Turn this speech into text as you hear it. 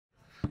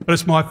But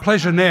it's my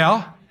pleasure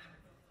now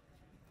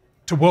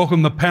to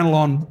welcome the panel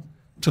on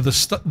to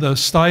the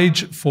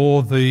stage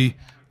for the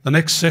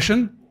next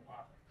session,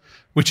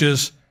 which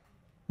is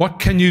what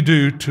can you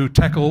do to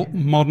tackle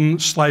modern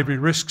slavery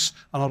risks?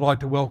 And I'd like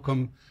to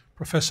welcome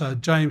Professor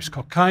James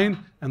Cockayne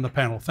and the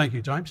panel. Thank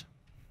you, James.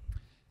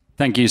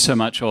 Thank you so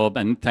much, Orb,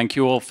 and thank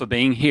you all for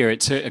being here.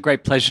 It's a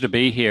great pleasure to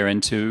be here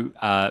and to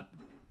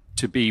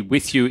be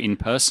with you in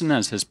person,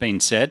 as has been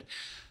said.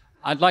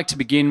 I'd like to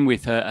begin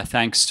with a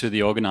thanks to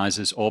the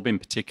organisers, Orb in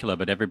particular,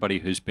 but everybody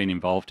who's been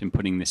involved in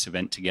putting this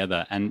event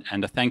together, and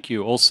a thank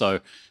you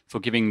also for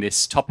giving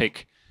this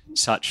topic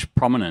such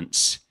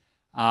prominence.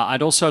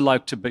 I'd also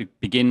like to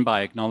begin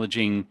by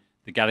acknowledging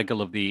the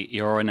Gadigal of the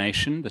Eora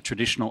Nation, the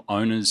traditional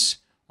owners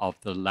of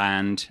the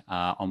land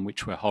on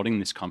which we're holding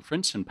this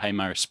conference, and pay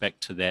my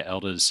respect to their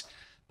elders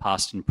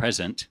past and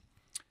present.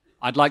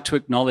 I'd like to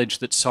acknowledge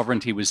that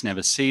sovereignty was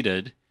never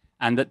ceded,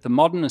 and that the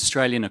modern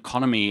Australian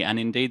economy, and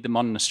indeed the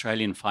modern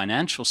Australian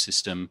financial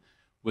system,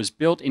 was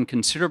built in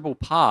considerable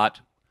part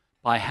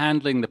by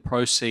handling the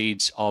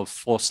proceeds of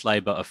forced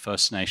labour of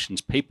First Nations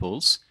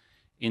peoples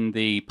in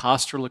the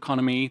pastoral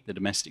economy, the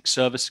domestic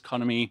service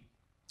economy,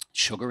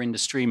 sugar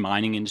industry,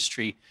 mining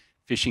industry,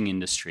 fishing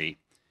industry.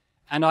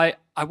 And I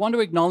want to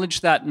acknowledge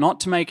that not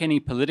to make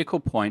any political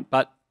point,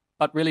 but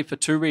really for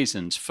two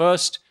reasons.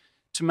 First,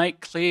 to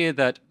make clear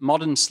that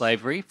modern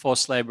slavery,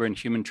 forced labour and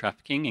human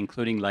trafficking,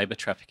 including labour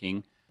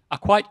trafficking, are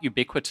quite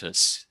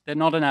ubiquitous. They're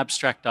not an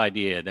abstract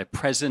idea. They're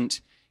present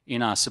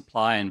in our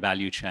supply and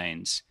value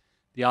chains.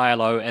 The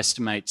ILO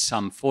estimates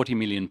some 40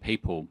 million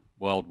people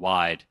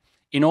worldwide,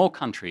 in all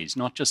countries,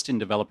 not just in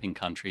developing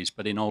countries,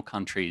 but in all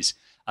countries,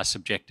 are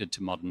subjected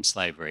to modern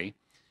slavery.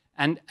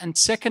 And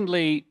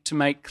secondly, to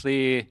make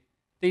clear,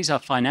 these are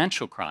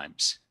financial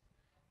crimes.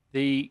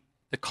 The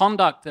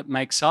conduct that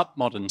makes up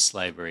modern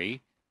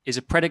slavery is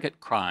a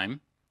predicate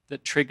crime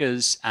that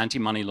triggers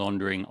anti-money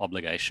laundering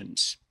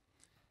obligations.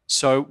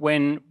 So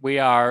when we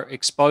are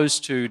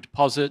exposed to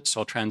deposits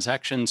or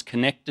transactions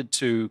connected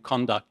to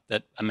conduct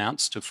that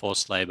amounts to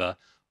forced labour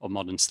or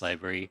modern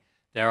slavery,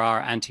 there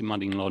are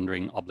anti-money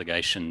laundering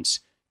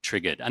obligations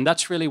triggered. And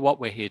that's really what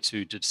we're here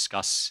to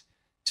discuss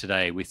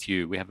today with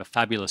you. We have a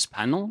fabulous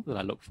panel that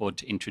I look forward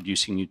to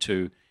introducing you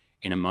to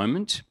in a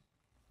moment.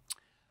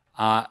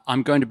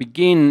 I'm going to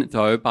begin,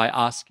 though, by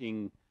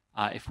asking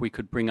if we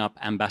could bring up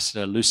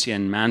Ambassador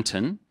Lucienne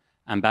Manton,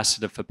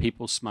 Ambassador for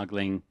People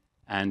Smuggling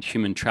and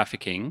Human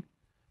Trafficking,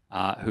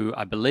 who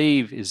I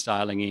believe is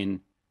dialing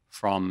in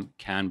from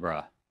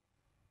Canberra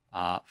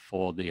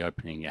for the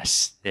opening.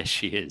 Yes, there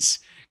she is.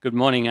 Good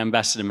morning,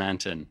 Ambassador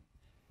Manton.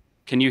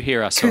 Can you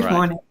hear us all right? Good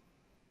morning.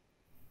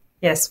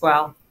 Yes,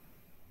 well.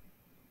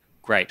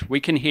 Great.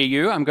 We can hear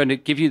you. I'm going to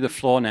give you the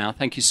floor now.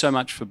 Thank you so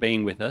much for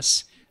being with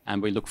us,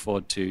 and we look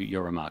forward to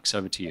your remarks.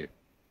 Over to you.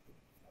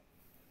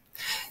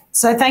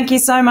 So thank you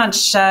so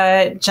much,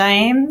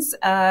 James,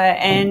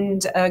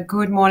 and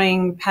good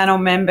morning, panel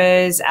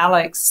members,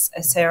 Alex,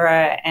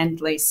 Sarah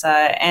and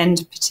Lisa, and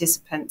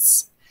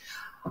participants.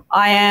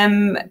 I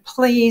am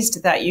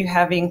pleased that you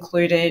have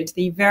included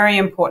the very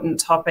important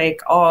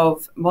topic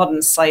of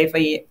modern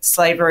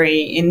slavery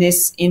in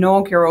this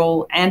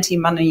inaugural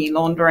Anti-Money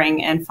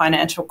Laundering and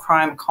Financial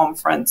Crime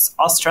Conference,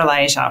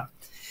 Australasia.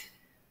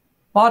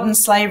 Modern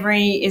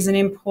slavery is an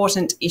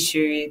important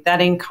issue that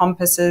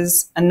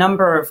encompasses a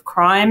number of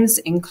crimes,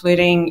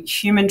 including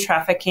human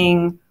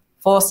trafficking,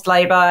 forced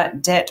labour,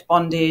 debt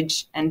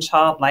bondage, and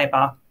child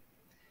labour.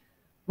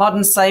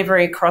 Modern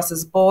slavery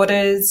crosses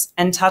borders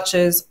and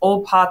touches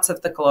all parts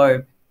of the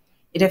globe.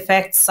 It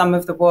affects some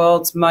of the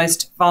world's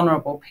most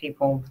vulnerable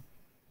people.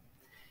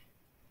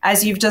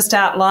 As you've just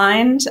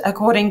outlined,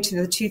 according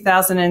to the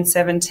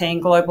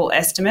 2017 global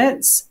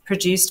estimates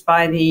produced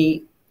by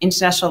the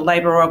International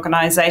Labour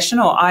Organization,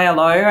 or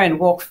ILO, and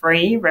Walk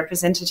Free,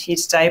 represented here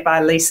today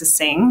by Lisa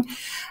Singh,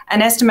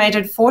 an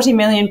estimated 40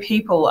 million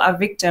people are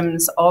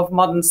victims of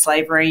modern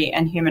slavery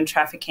and human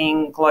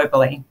trafficking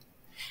globally.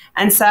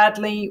 And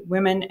sadly,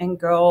 women and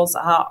girls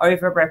are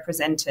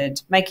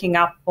overrepresented, making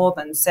up more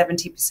than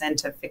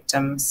 70% of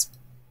victims.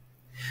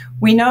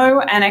 We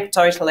know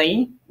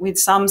anecdotally, with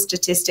some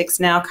statistics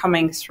now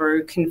coming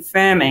through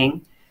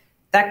confirming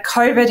that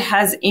COVID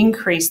has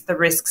increased the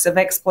risks of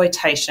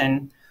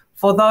exploitation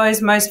for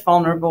those most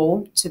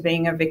vulnerable to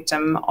being a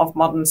victim of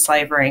modern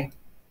slavery.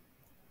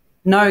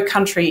 No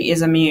country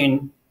is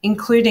immune,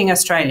 including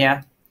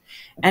Australia,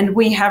 and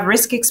we have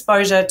risk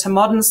exposure to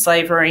modern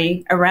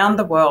slavery around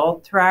the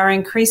world through our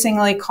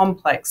increasingly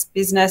complex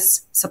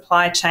business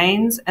supply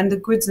chains and the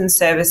goods and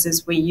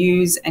services we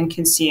use and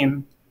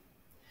consume.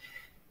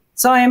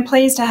 So I am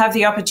pleased to have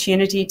the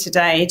opportunity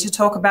today to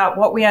talk about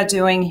what we are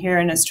doing here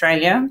in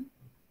Australia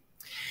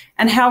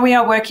and how we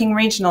are working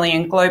regionally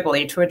and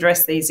globally to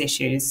address these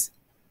issues.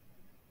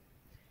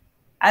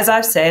 As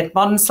I've said,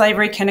 modern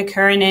slavery can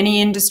occur in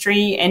any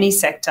industry, any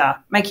sector,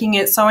 making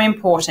it so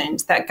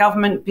important that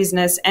government,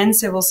 business and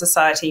civil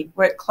society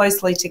work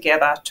closely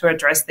together to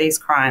address these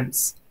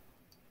crimes.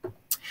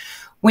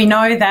 We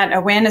know that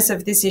awareness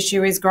of this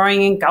issue is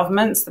growing in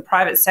governments, the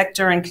private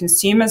sector and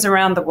consumers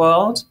around the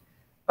world,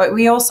 but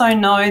we also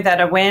know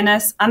that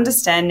awareness,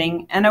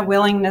 understanding, and a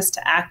willingness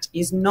to act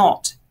is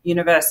not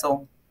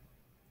universal.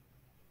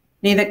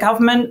 Neither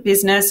government,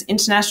 business,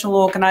 international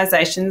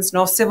organisations,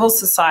 nor civil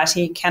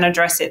society can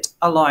address it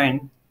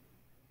alone.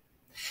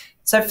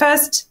 So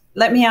first,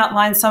 let me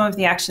outline some of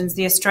the actions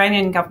the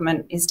Australian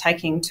government is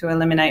taking to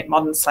eliminate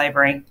modern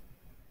slavery.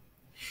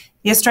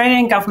 The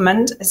Australian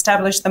government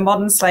established the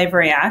Modern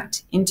Slavery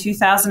Act in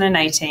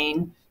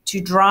 2018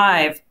 to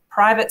drive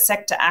private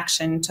sector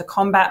action to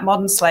combat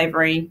modern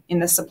slavery in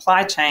the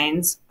supply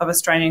chains of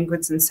Australian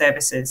goods and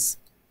services.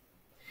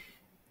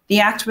 The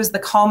Act was the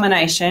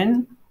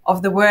culmination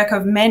of the work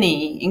of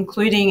many,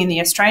 including in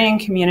the Australian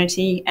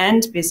community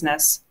and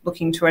business,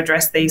 looking to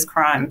address these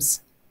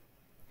crimes.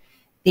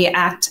 The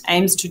Act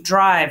aims to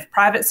drive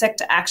private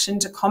sector action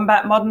to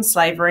combat modern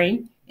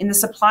slavery in the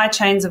supply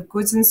chains of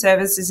goods and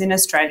services in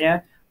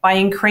Australia by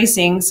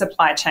increasing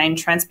supply chain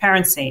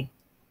transparency.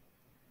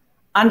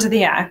 Under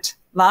the Act,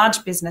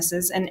 large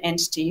businesses and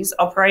entities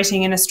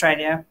operating in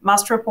Australia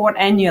must report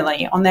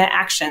annually on their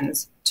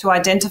actions to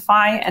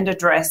identify and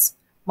address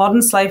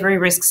modern slavery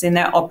risks in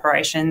their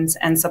operations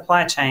and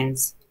supply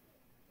chains.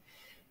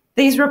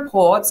 These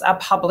reports are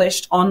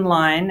published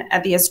online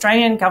at the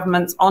Australian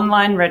Government's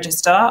online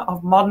register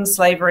of modern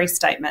slavery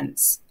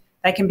statements.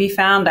 They can be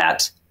found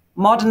at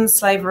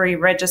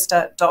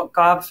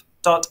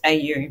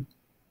modernslaveryregister.gov.au.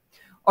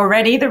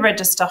 Already, the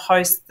register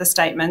hosts the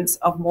statements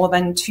of more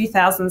than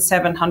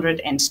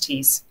 2,700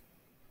 entities.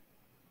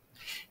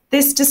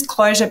 This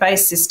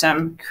disclosure-based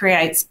system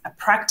creates a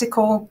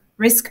practical,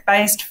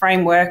 risk-based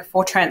framework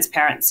for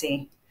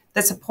transparency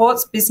that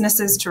supports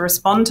businesses to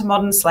respond to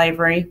modern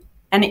slavery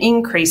and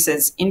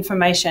increases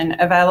information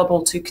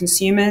available to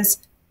consumers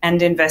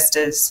and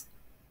investors.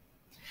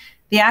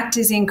 The Act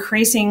is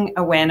increasing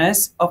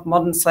awareness of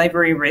modern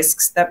slavery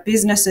risks that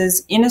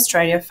businesses in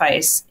Australia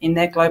face in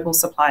their global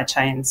supply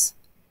chains.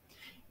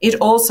 It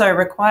also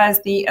requires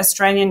the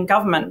Australian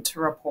government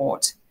to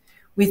report,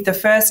 with the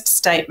first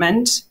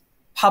statement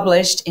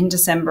published in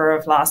December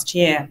of last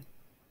year.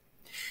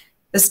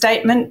 The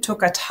statement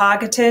took a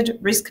targeted,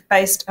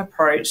 risk-based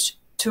approach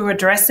to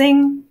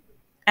addressing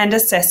and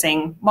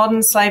assessing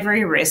modern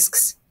slavery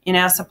risks in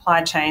our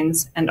supply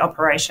chains and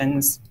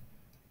operations.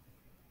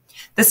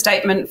 The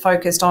statement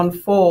focused on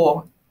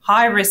 4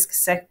 high-risk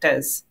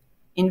sectors: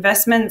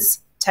 investments,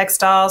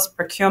 textiles,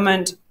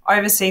 procurement,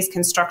 overseas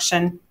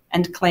construction,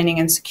 and cleaning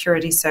and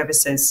security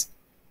services.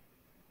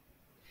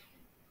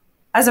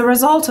 As a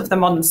result of the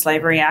Modern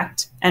Slavery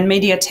Act and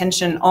media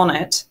attention on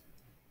it,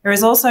 there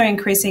is also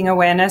increasing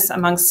awareness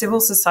among civil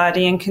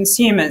society and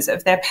consumers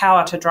of their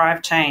power to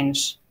drive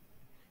change.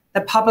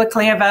 The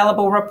publicly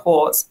available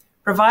reports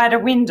provide a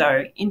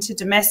window into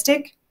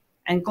domestic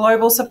and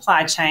global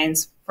supply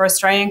chains for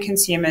Australian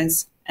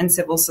consumers and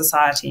civil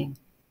society.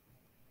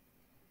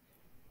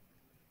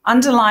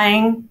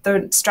 Underlying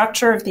the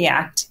structure of the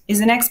Act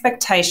is an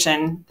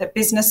expectation that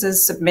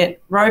businesses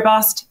submit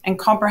robust and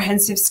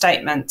comprehensive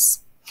statements,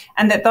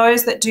 and that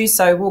those that do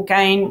so will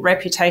gain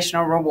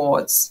reputational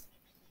rewards.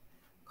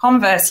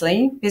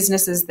 Conversely,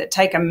 businesses that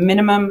take a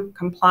minimum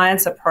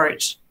compliance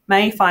approach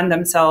may find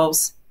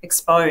themselves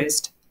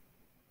exposed.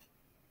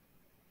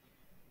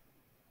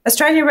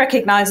 Australia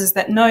recognises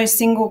that no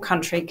single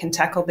country can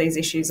tackle these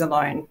issues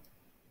alone.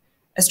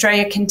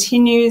 Australia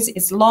continues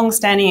its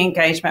long-standing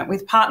engagement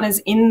with partners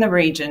in the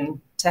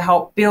region to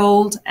help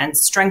build and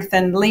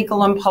strengthen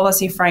legal and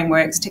policy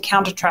frameworks to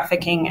counter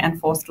trafficking and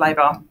forced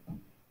labour.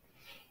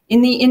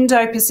 In the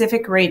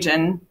Indo-Pacific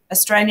region,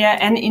 Australia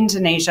and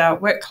Indonesia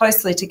work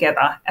closely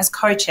together as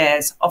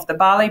co-chairs of the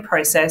Bali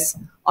process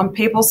on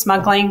people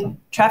smuggling,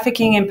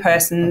 trafficking in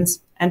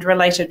persons, and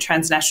related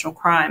transnational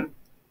crime.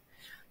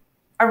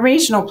 A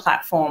regional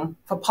platform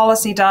for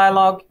policy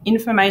dialogue,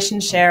 information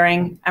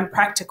sharing, and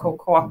practical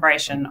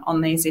cooperation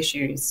on these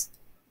issues.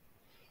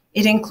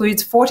 It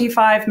includes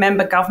 45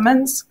 member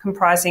governments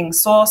comprising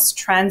source,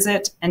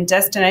 transit, and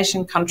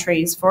destination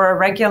countries for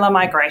irregular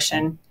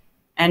migration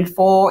and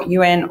 4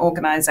 UN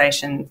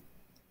organisations.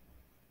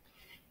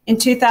 In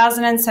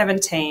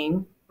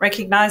 2017,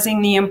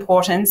 recognising the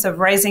importance of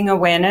raising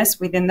awareness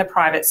within the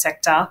private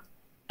sector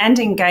and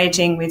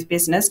engaging with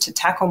business to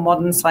tackle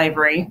modern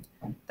slavery,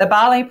 the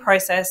Bali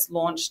process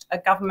launched a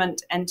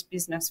government and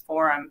business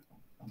forum.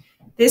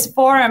 This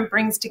forum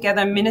brings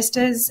together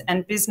ministers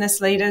and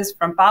business leaders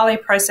from Bali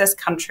process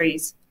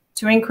countries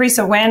to increase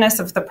awareness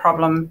of the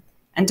problem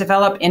and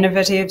develop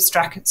innovative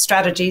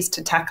strategies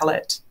to tackle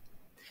it.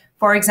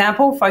 For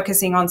example,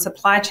 focusing on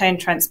supply chain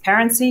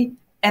transparency,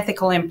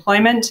 ethical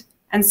employment,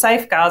 and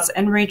safeguards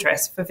and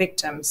redress for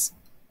victims.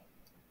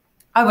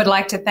 I would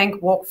like to thank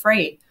Walk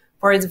Free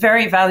for its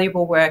very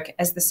valuable work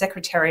as the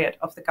Secretariat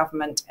of the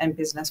Government and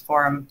Business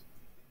Forum.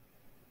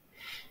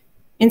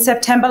 In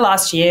September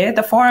last year,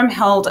 the forum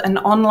held an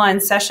online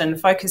session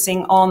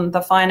focusing on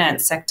the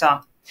finance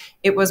sector.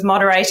 It was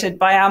moderated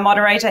by our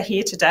moderator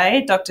here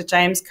today, Dr.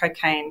 James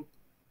Cockayne.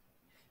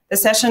 The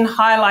session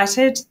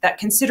highlighted that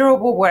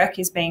considerable work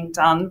is being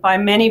done by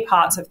many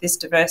parts of this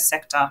diverse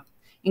sector,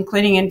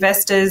 including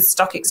investors,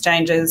 stock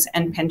exchanges,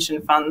 and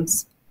pension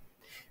funds.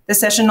 The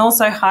session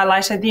also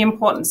highlighted the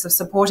importance of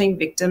supporting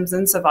victims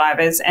and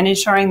survivors and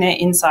ensuring their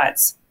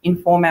insights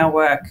inform our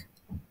work.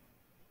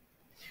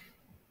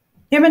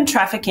 Human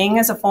trafficking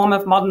as a form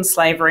of modern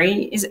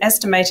slavery is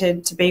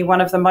estimated to be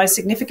one of the most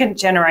significant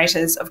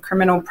generators of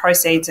criminal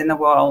proceeds in the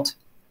world.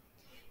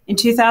 In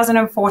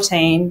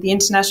 2014, the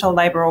International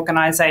Labour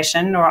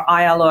Organization, or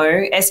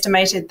ILO,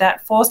 estimated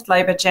that forced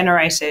labour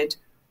generated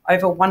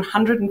over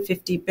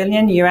 $150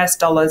 billion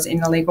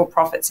in illegal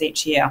profits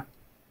each year.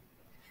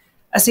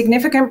 A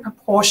significant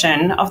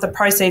proportion of the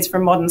proceeds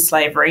from modern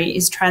slavery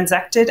is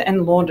transacted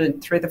and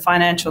laundered through the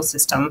financial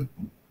system.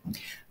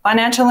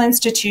 Financial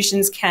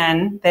institutions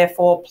can,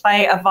 therefore,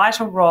 play a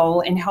vital role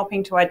in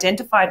helping to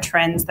identify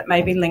trends that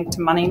may be linked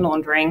to money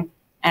laundering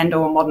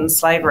and/or modern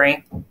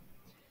slavery.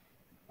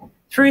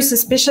 Through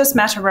suspicious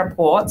matter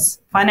reports,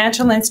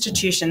 financial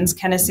institutions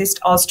can assist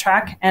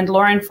AUSTRAC and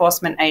law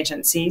enforcement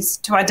agencies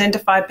to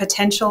identify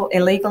potential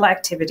illegal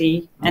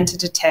activity and to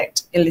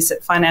detect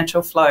illicit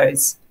financial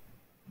flows.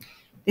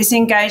 This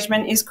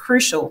engagement is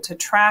crucial to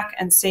track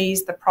and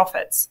seize the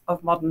profits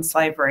of modern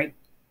slavery.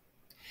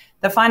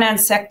 The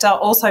finance sector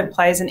also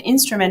plays an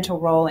instrumental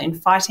role in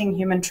fighting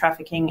human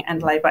trafficking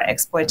and labour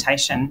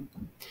exploitation.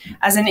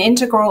 As an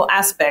integral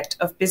aspect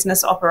of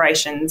business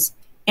operations,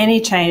 any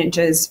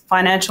changes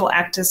financial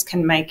actors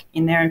can make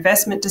in their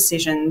investment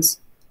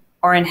decisions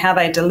or in how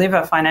they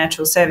deliver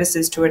financial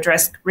services to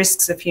address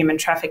risks of human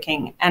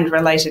trafficking and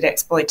related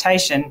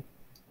exploitation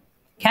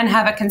can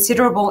have a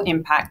considerable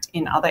impact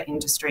in other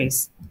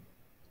industries.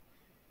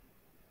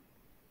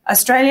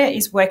 Australia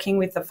is working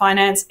with the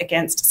Finance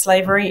Against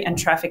Slavery and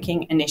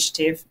Trafficking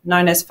Initiative,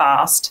 known as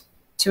FAST,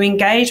 to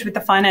engage with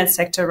the finance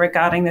sector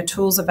regarding the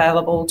tools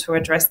available to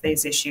address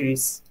these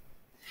issues.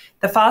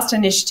 The FAST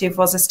initiative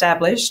was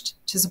established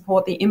to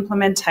support the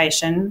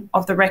implementation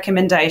of the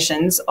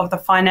recommendations of the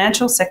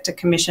Financial Sector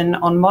Commission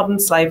on Modern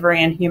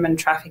Slavery and Human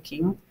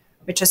Trafficking,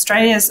 which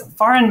Australia's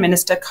Foreign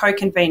Minister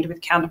co-convened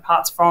with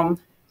counterparts from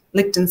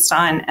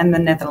Liechtenstein and the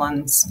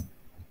Netherlands.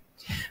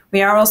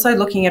 We are also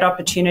looking at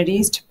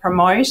opportunities to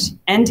promote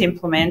and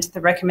implement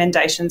the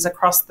recommendations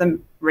across the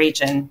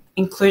region,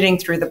 including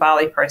through the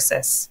Bali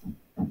process.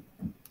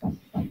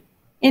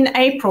 In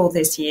April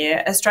this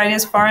year,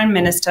 Australia's Foreign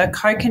Minister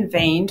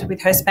co-convened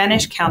with her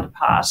Spanish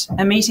counterpart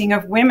a meeting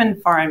of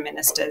women foreign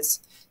ministers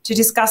to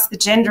discuss the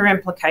gender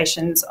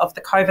implications of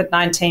the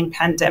COVID-19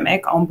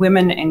 pandemic on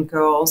women and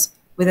girls,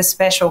 with a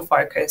special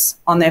focus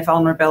on their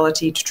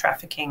vulnerability to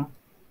trafficking.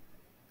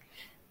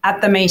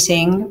 At the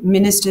meeting,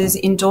 ministers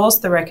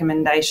endorsed the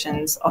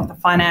recommendations of the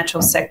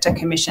Financial Sector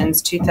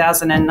Commission's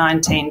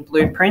 2019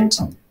 Blueprint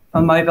for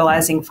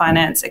Mobilising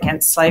Finance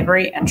Against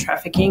Slavery and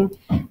Trafficking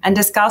and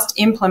discussed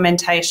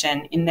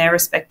implementation in their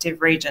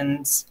respective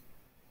regions.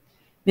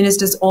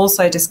 Ministers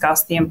also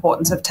discussed the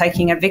importance of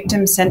taking a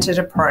victim-centred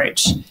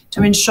approach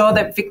to ensure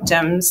that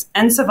victims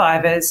and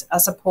survivors are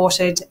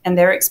supported and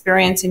their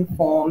experience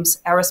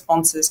informs our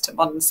responses to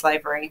modern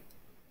slavery.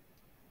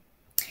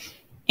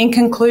 In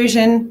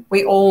conclusion,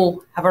 we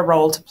all have a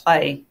role to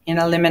play in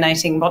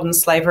eliminating modern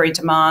slavery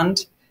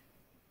demand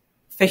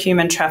for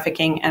human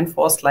trafficking and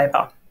forced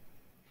labour.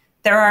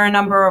 There are a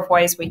number of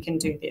ways we can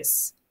do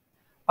this.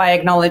 By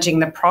acknowledging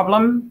the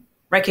problem,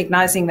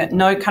 recognising that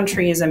no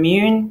country is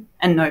immune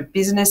and no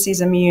business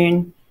is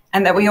immune,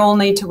 and that we all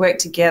need to work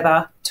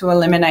together to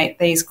eliminate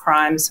these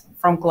crimes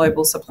from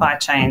global supply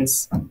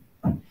chains.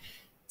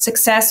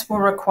 Success will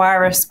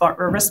require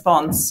a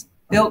response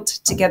built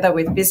together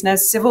with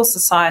business, civil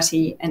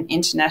society and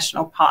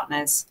international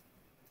partners.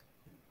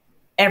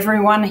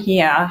 Everyone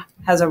here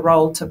has a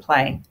role to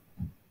play.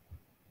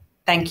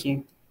 Thank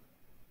you.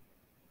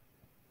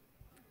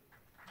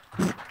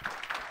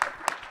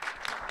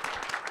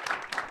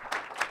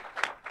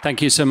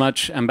 Thank you so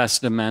much,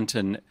 Ambassador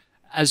Manton.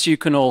 As you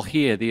can all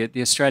hear,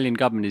 the Australian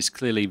government is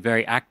clearly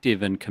very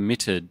active and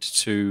committed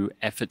to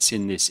efforts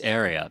in this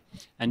area.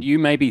 And you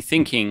may be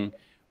thinking,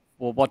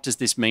 well, what does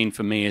this mean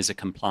for me as a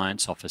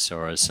compliance officer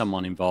or as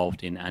someone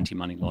involved in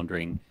anti-money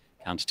laundering,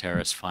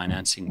 counter-terrorist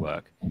financing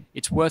work?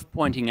 It's worth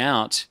pointing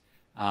out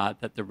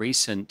that the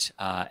recent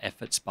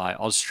efforts by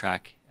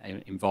AUSTRAC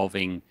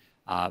involving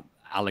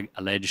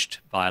alleged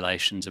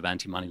violations of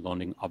anti-money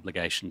laundering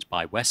obligations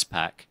by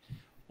Westpac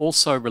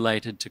also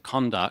related to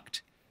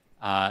conduct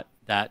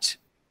that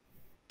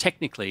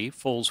technically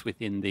falls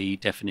within the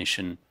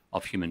definition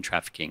of human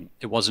trafficking.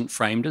 It wasn't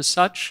framed as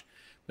such,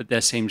 but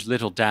there seems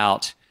little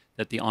doubt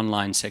that the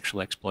online sexual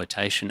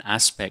exploitation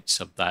aspects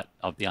of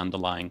the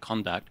underlying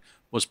conduct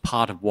was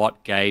part of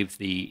what gave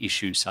the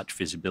issue such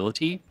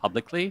visibility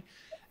publicly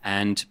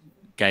and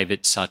gave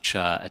it such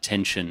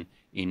attention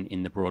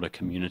in the broader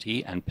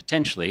community and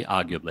potentially,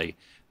 arguably,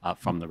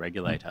 from the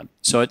regulator.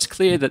 So it's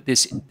clear that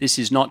this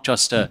is not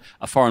just a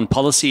foreign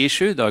policy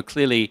issue, though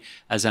clearly,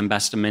 as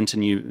Ambassador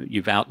Manton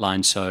you've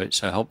outlined so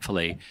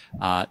helpfully,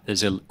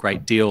 there's a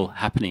great deal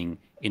happening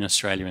in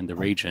Australia and the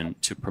region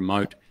to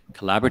promote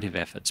collaborative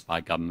efforts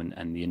by government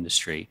and the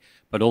industry,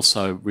 but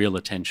also real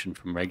attention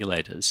from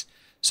regulators.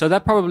 So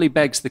that probably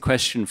begs the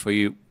question for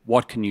you,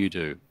 what can you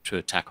do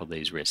to tackle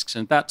these risks?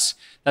 And that's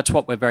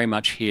what we're very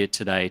much here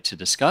today to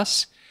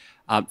discuss.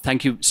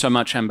 Thank you so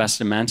much,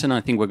 Ambassador Manton.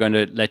 I think we're going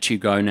to let you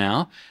go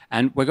now.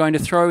 And we're going to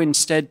throw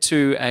instead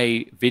to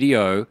a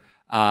video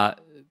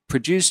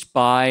produced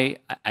by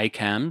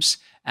ACAMS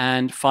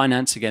and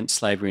Finance Against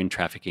Slavery and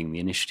Trafficking. The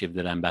initiative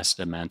that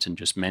Ambassador Manton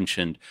just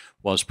mentioned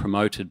was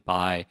promoted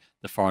by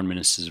the Foreign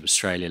Ministers of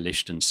Australia,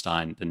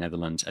 Liechtenstein, the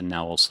Netherlands, and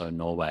now also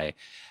Norway.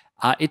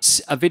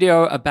 It's a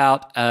video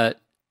about a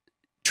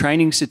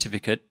training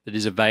certificate that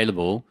is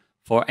available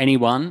for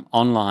anyone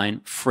online,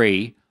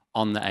 free,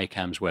 on the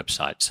ACAMS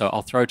website. So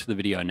I'll throw to the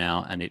video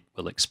now and it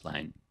will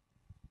explain.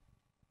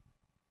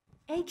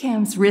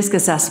 ACAMS Risk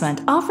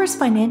Assessment offers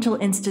financial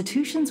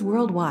institutions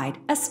worldwide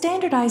a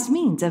standardized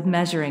means of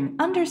measuring,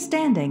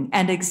 understanding,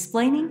 and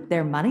explaining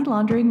their money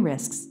laundering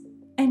risks.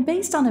 And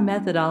based on a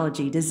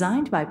methodology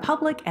designed by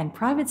public and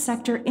private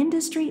sector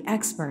industry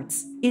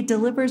experts, it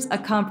delivers a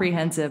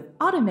comprehensive,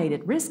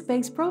 automated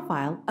risk-based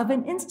profile of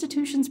an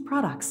institution's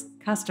products,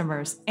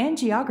 customers, and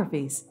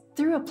geographies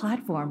through a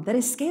platform that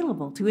is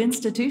scalable to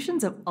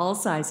institutions of all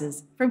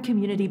sizes, from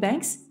community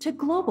banks to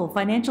global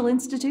financial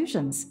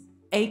institutions.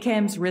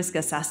 ACAMS Risk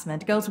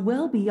Assessment goes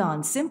well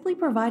beyond simply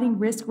providing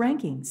risk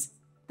rankings.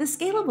 The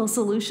scalable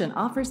solution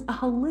offers a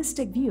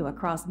holistic view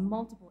across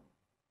multiple.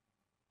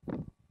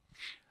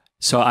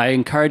 So I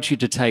encourage you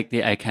to take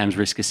the ACAMS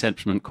Risk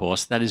Assessment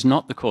course. That is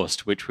not the course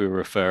to which we were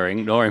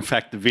referring, nor in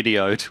fact the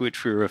video to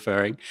which we were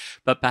referring.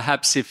 But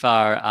perhaps if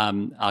our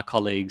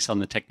colleagues on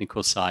the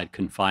technical side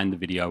can find the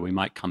video, we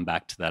might come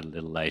back to that a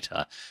little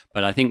later.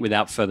 But I think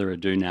without further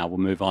ado now, we'll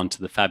move on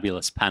to the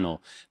fabulous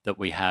panel that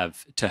we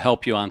have to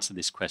help you answer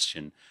this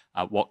question.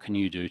 What can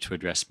you do to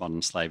address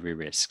modern slavery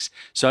risks?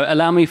 So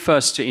allow me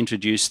first to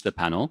introduce the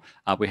panel.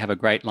 We have a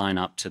great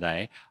lineup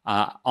today.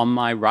 On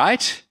my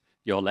right,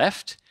 your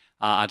left,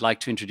 I'd like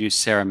to introduce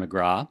Sarah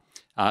McGrath,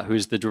 who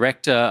is the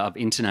Director of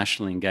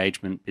International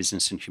Engagement,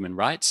 Business and Human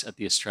Rights at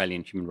the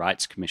Australian Human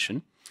Rights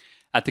Commission.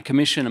 At the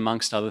Commission,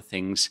 amongst other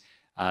things,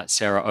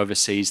 Sarah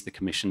oversees the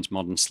Commission's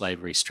modern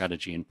slavery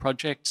strategy and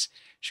projects.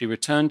 She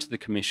returned to the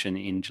Commission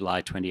in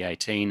July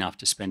 2018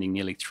 after spending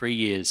nearly 3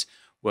 years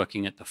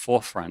working at the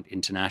forefront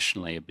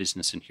internationally of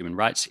business and human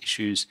rights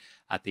issues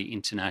at the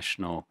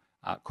International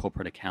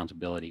Corporate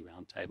Accountability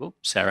Roundtable.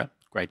 Sarah,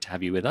 great to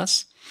have you with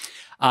us.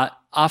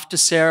 After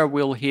Sarah,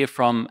 we'll hear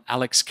from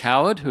Alex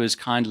Coward, who has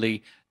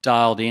kindly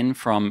dialed in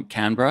from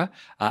Canberra.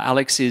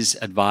 Alex is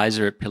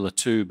advisor at Pillar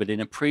 2, but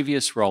in a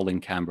previous role in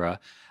Canberra,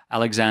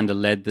 Alexander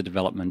led the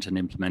development and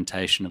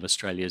implementation of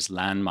Australia's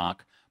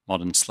landmark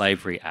Modern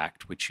Slavery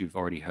Act, which you've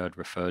already heard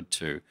referred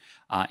to,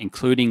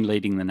 including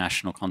leading the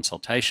national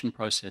consultation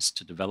process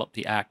to develop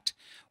the Act,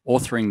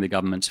 authoring the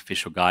government's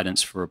official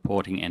guidance for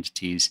reporting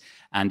entities,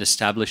 and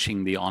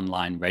establishing the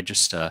online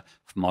register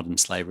for modern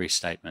slavery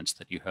statements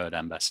that you heard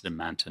Ambassador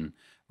Manton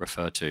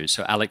refer to.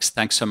 So Alex,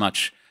 thanks so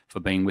much for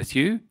being with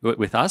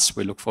us.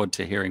 We look forward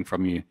to hearing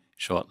from you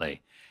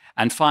shortly.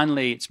 And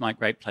finally, it's my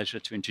great pleasure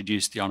to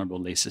introduce the Honourable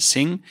Lisa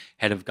Singh,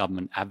 Head of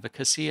Government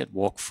Advocacy at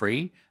Walk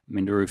Free,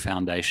 Minderoo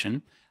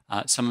Foundation.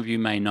 Some of you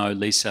may know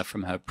Lisa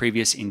from her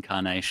previous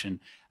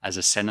incarnation as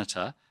a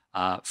senator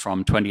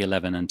from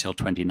 2011 until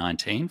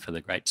 2019 for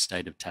the great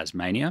state of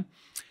Tasmania.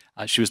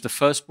 She was the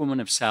first woman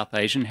of South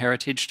Asian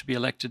heritage to be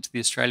elected to the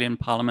Australian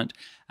Parliament,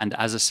 and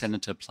as a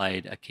senator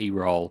played a key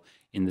role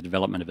in the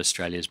development of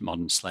Australia's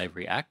Modern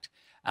Slavery Act.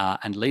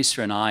 And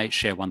Lisa and I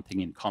share one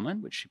thing in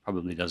common, which she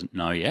probably doesn't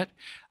know yet,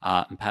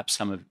 and perhaps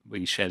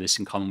we share this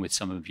in common with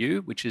some of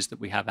you, which is that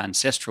we have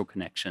ancestral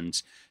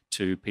connections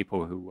to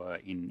people who were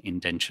in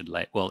indentured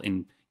labour, well,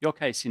 in your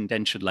case,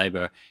 indentured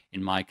labour,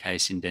 in my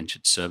case,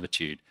 indentured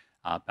servitude,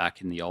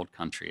 back in the old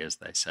country, as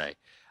they say.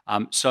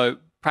 So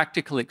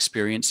practical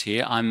experience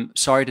here. I'm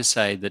sorry to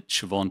say that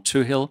Siobhan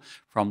Toohill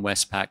from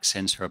Westpac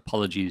sends her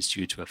apologies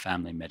due to a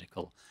family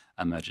medical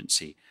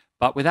emergency.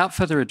 But without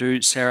further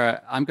ado,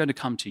 Sarah, I'm going to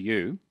come to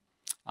you,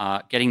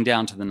 getting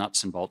down to the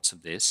nuts and bolts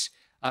of this.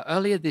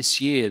 Earlier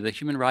this year, the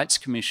Human Rights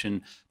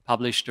Commission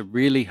published a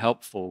really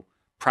helpful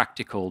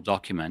practical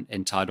document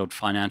entitled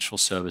Financial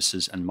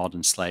Services and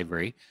Modern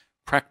Slavery,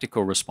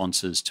 Practical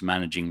Responses to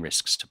Managing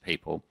Risks to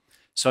People.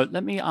 So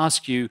let me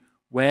ask you,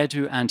 where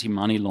do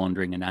anti-money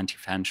laundering and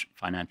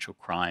anti-financial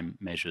crime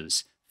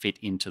measures fit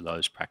into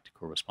those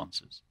practical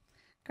responses?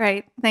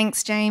 Great.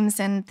 Thanks, James,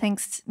 and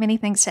many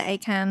thanks to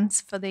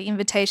ACAMS for the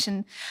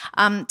invitation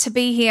to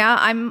be here.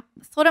 I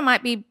thought it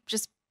might be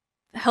just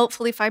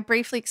helpful if I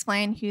briefly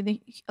explain who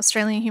the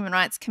Australian Human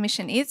Rights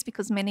Commission is,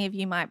 because many of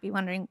you might be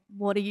wondering,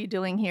 what are you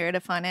doing here at a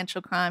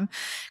financial crime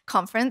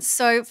conference?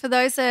 So for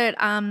those that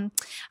are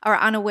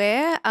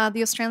unaware,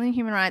 the Australian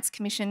Human Rights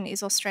Commission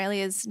is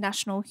Australia's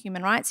national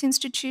human rights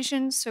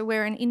institution. So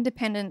we're an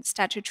independent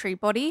statutory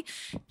body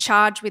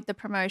charged with the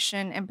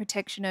promotion and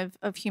protection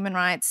of human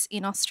rights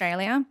in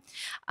Australia.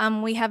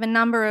 We have a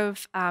number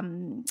of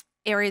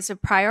areas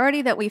of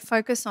priority that we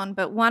focus on,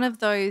 but one of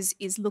those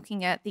is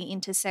looking at the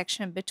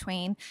intersection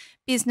between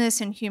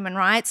business and human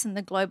rights and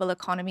the global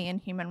economy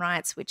and human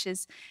rights, which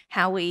is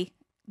how we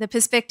the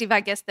perspective,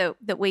 I guess,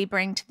 that we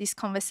bring to this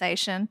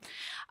conversation.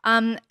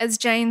 As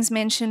James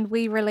mentioned,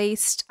 we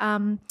released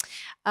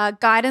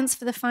guidance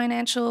for the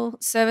financial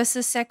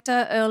services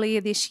sector earlier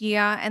this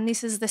year, and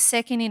this is the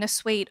second in a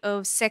suite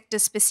of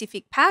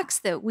sector-specific packs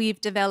that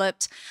we've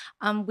developed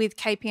with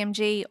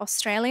KPMG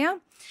Australia.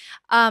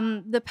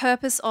 The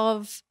purpose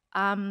of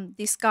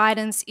this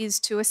guidance is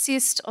to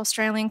assist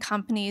Australian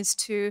companies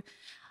to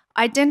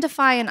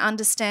identify and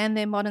understand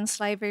their modern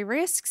slavery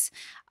risks,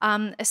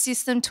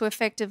 assist them to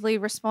effectively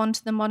respond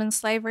to the Modern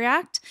Slavery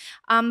Act,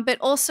 but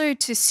also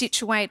to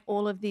situate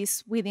all of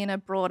this within a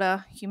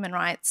broader human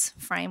rights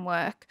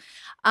framework.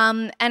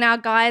 And our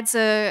guides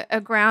are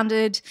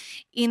grounded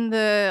in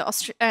the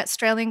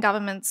Australian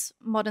government's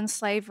Modern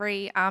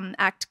Slavery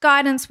Act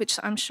guidance, which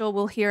I'm sure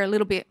we'll hear a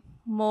little bit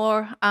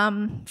more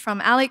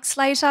from Alex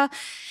later,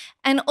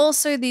 and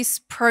also this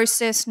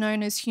process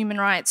known as human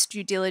rights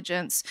due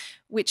diligence,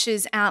 which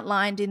is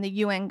outlined in the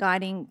UN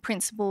Guiding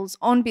Principles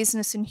on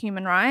Business and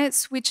Human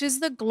Rights, which is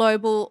the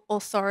global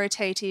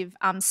authoritative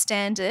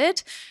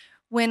standard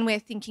when we're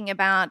thinking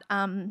about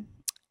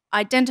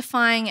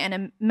identifying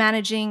and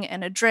managing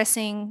and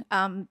addressing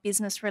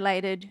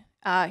business-related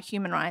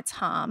human rights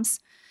harms.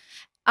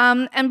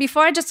 And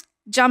before I just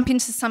jump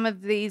into some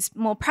of these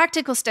more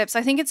practical steps,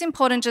 I think it's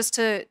important just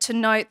to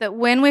note that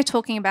when we're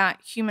talking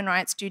about human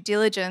rights due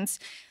diligence,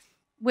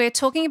 we're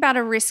talking about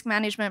a risk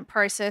management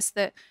process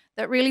that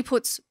really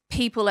puts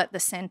people at the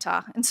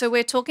centre. And so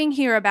we're talking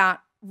here about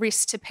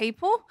risk to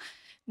people,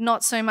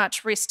 not so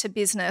much risk to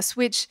business,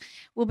 which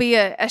will be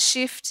a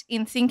shift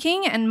in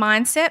thinking and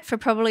mindset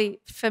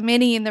for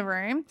many in the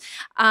room.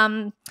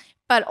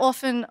 But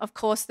often, of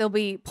course, there'll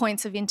be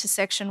points of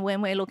intersection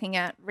when we're looking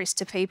at risk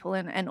to people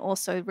and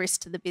also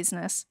risk to the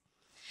business.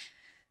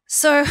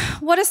 So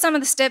what are some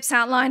of the steps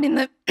outlined in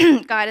the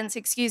guidance,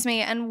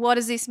 and what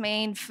does this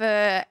mean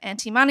for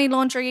anti-money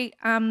laundering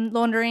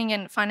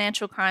and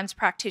financial crimes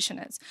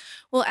practitioners?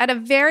 Well, at a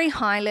very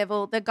high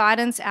level, the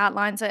guidance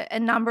outlines a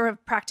number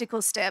of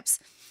practical steps,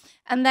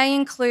 and they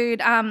include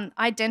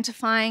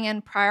identifying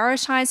and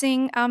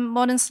prioritising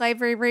modern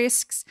slavery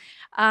risks,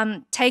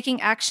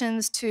 taking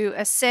actions to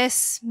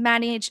assess,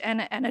 manage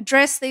and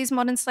address these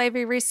modern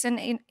slavery risks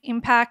and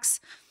impacts,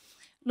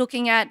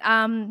 looking at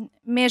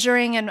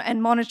measuring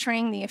and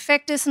monitoring the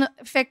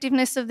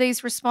effectiveness of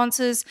these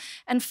responses,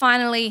 and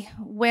finally,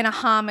 when a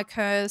harm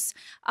occurs,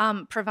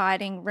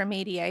 providing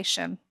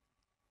remediation.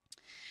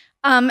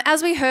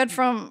 As we heard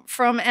from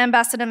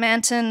Ambassador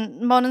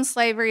Manton, modern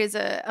slavery is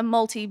a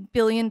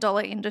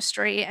multi-billion-dollar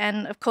industry,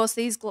 and of course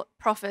these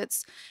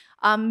profits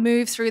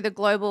move through the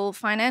global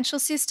financial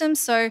system.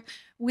 So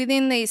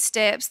within these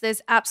steps,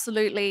 there's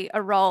absolutely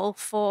a role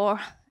for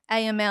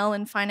AML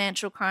and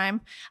financial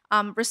crime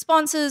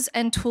responses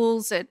and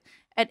tools at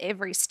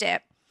every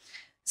step.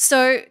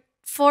 So,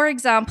 for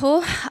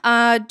example,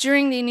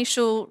 during the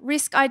initial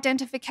risk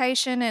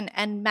identification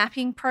and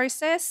mapping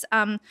process,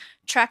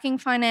 tracking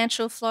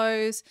financial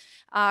flows,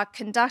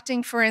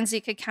 conducting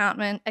forensic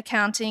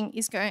accounting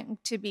is going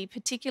to be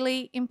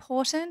particularly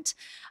important.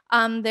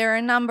 There are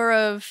a number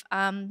of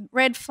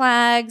red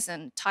flags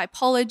and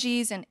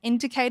typologies and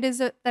indicators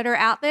that are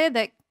out there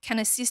that can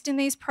assist in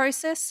these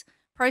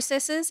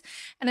processes,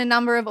 and a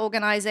number of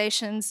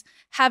organisations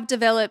have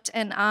developed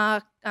and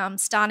are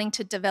starting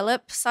to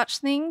develop such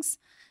things.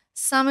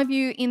 Some of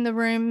you in the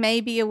room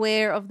may be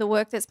aware of the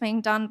work that's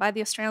being done by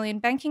the Australian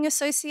Banking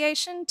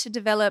Association to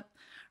develop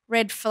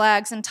red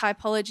flags and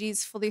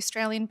typologies for the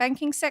Australian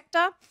banking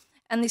sector,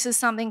 and this is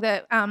something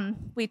that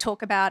we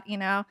talk about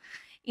in our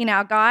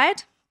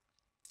guide.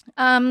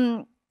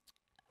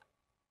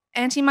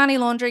 Anti-money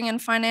laundering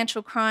and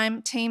financial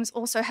crime teams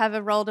also have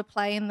a role to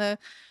play in the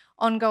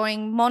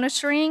ongoing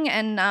monitoring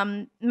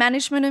and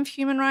management of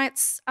human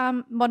rights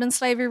modern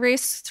slavery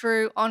risks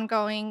through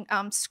ongoing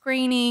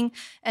screening,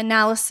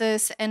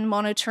 analysis and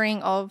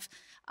monitoring of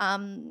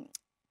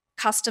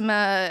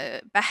customer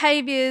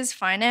behaviours,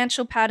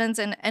 financial patterns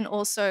and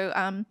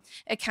also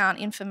account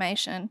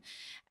information.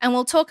 And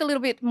we'll talk a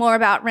little bit more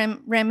about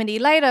remedy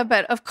later,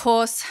 but of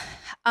course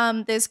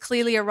there's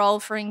clearly a role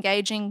for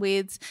engaging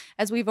with,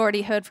 as we've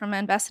already heard from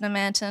Ambassador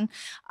Manton,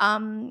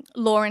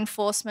 law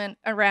enforcement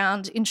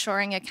around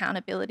ensuring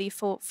accountability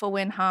for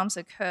when harms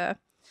occur.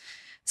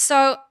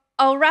 So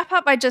I'll wrap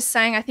up by just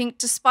saying, I think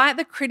despite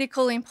the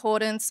critical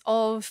importance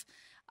of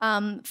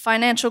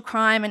financial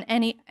crime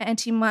and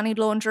anti-money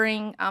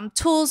laundering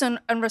tools and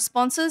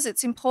responses,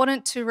 it's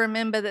important to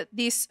remember that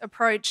this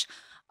approach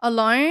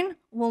alone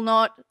will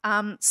not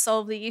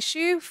solve the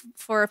issue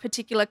for a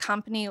particular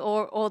company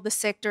or the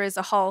sector as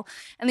a whole.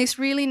 And this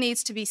really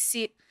needs to be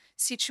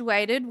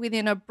situated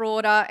within a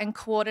broader and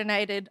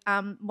coordinated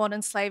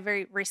modern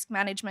slavery risk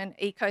management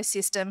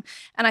ecosystem.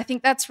 And I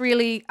think that's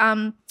really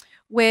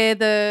where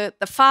the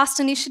FAST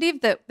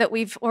initiative that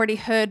we've already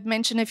heard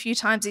mentioned a few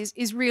times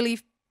is really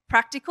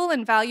practical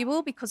and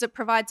valuable, because it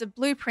provides a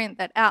blueprint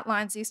that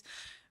outlines this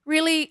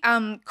really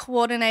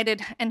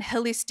coordinated and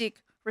holistic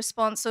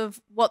response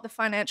of what the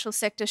financial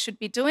sector should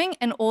be doing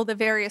and all the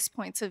various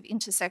points of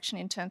intersection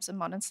in terms of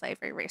modern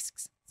slavery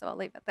risks. So I'll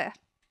leave it there.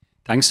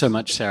 Thanks so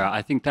much, Sarah.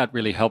 I think that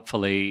really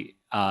helpfully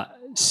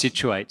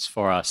situates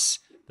for us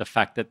the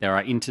fact that there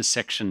are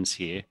intersections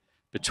here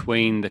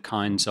between the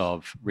kinds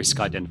of risk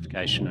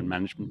identification and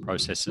management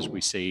processes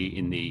we see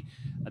in the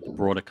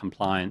broader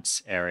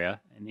compliance area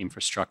and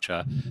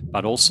infrastructure,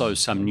 but also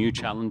some new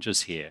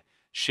challenges here,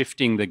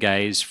 shifting the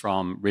gaze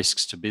from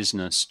risks to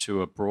business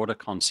to a broader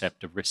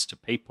concept of risk to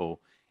people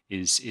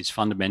is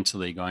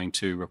fundamentally going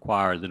to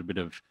require a little bit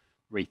of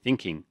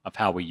rethinking of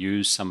how we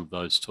use some of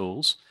those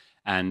tools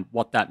and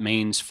what that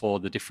means for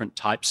the different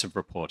types of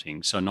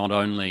reporting. So not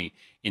only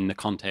in the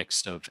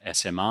context of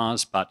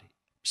SMRs, but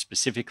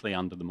specifically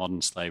under the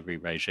modern slavery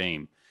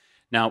regime.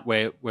 Now,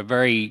 we're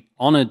very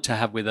honoured to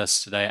have with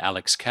us today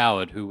Alex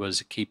Coward, who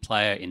was a key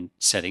player in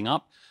setting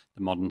up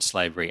the Modern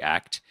Slavery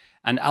Act.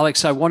 And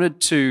Alex, I wanted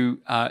to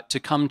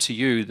come to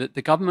you that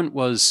the government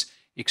was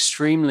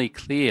extremely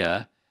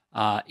clear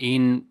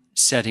in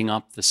setting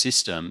up the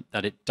system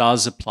that it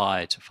does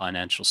apply to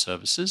financial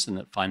services and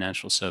that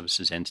financial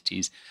services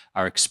entities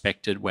are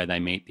expected, where they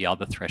meet the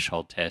other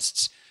threshold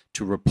tests,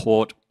 to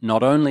report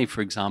not only,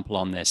 for example,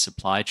 on their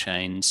supply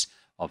chains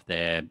of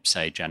their,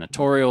 say,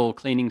 janitorial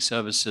cleaning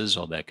services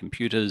or their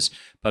computers,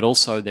 but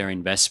also their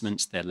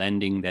investments, their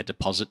lending, their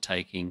deposit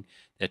taking,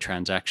 their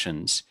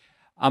transactions.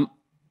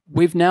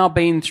 We've now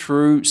been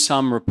through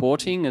some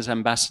reporting, as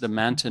Ambassador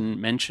Manton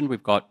mentioned.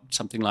 We've got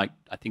something like,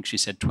 I think she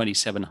said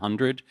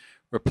 2,700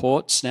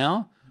 reports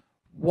now.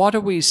 What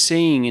are we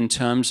seeing in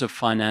terms of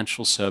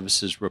financial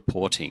services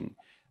reporting?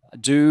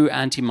 Do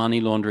anti-money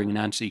laundering and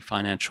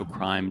anti-financial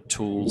crime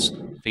tools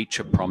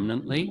feature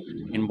prominently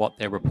in what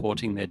they're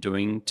reporting they're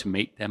doing to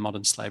meet their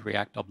Modern Slavery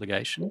Act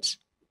obligations?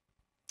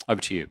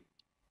 Over to you.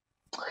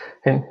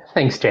 And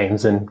thanks,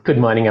 James, and good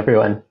morning,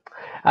 everyone.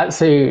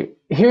 So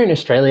here in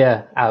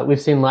Australia,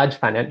 we've seen large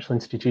financial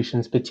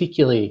institutions,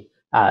 particularly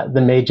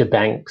the major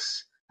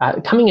banks,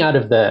 coming out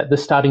of the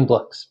starting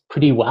blocks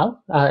pretty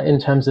well in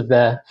terms of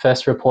their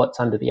first reports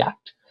under the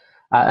Act.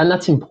 And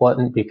that's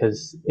important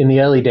because in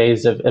the early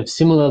days of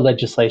similar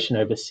legislation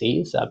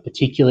overseas,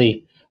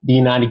 particularly the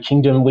United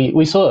Kingdom,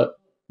 we saw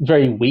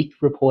very weak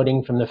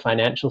reporting from the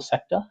financial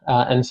sector.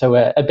 And so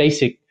a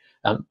basic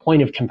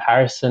point of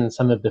comparison,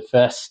 some of the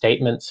first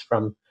statements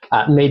from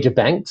major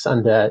banks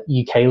under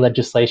UK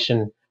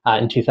legislation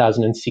in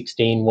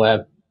 2016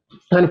 were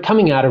kind of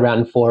coming out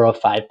around 4 or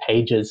 5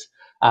 pages.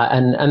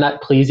 And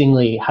that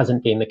pleasingly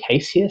hasn't been the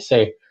case here.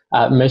 So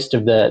most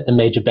of the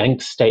major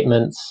bank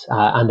statements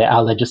under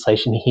our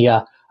legislation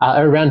here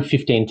are around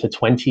 15 to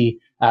 20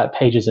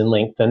 pages in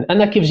length.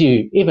 And that gives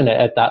you, even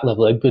at that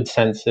level, a good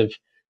sense of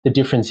the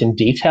difference in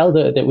detail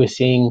that we're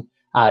seeing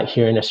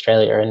here in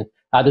Australia. And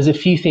there's a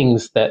few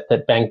things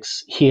that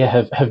banks here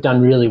have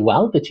done really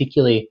well,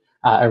 particularly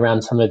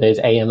around some of those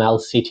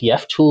AML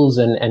CTF tools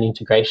and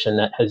integration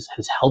that has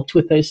helped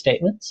with those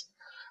statements.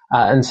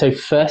 And so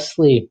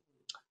firstly,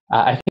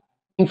 I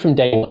think from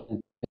day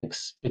one,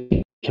 banks,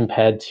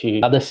 compared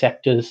to other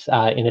sectors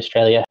in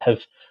Australia,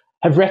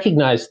 have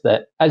recognized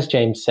that, as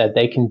James said,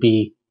 they can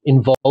be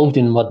involved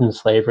in modern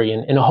slavery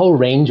in a whole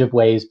range of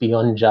ways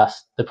beyond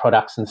just the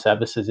products and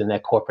services in their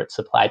corporate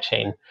supply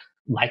chain,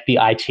 like the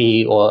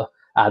IT or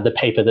the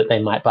paper that they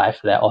might buy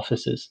for their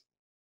offices.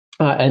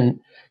 And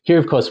here,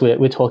 of course,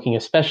 we're talking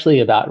especially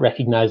about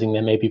recognizing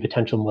there may be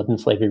potential modern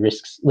slavery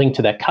risks linked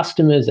to their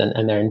customers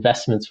and their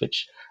investments,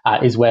 which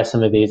is where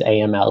some of these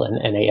AML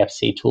and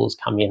AFC tools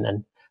come in.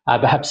 And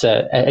perhaps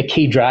a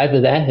key driver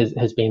there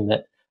has been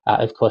that,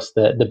 of course,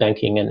 the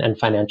banking and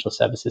financial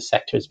services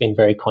sector has been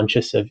very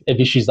conscious of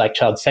issues like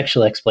child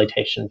sexual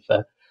exploitation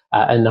for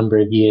a number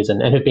of years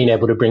and have been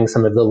able to bring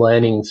some of the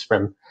learnings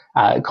from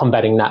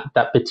combating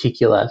that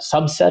particular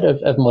subset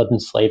of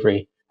modern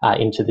slavery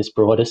into this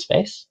broader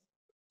space.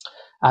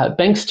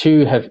 Banks,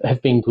 too,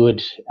 have been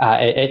good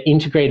at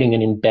integrating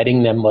and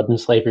embedding their modern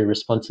slavery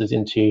responses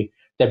into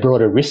their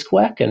broader risk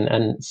work.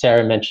 And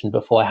Sarah mentioned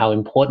before how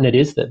important it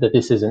is that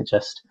this isn't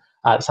just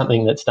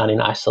something that's done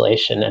in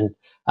isolation.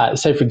 And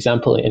so, for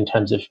example, in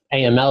terms of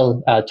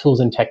AML tools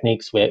and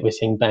techniques, we're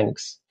seeing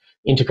banks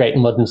integrate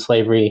modern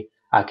slavery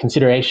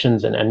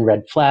considerations and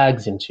red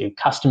flags into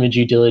customer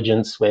due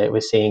diligence, where we're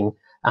seeing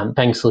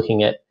banks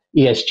looking at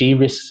ESG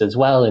risks as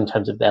well in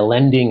terms of their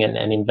lending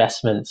and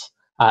investments.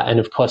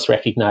 And of course,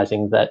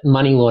 recognizing that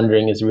money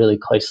laundering is really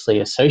closely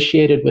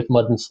associated with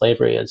modern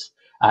slavery as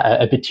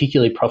a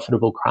particularly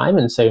profitable crime.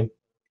 And so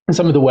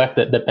some of the work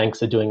that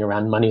banks are doing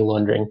around money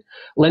laundering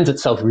lends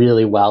itself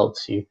really well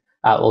to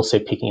also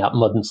picking up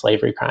modern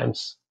slavery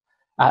crimes.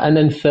 And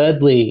then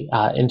thirdly,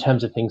 in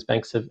terms of things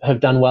banks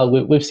have done well,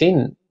 we've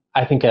seen,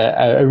 I think,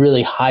 a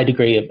really high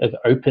degree of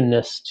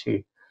openness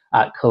to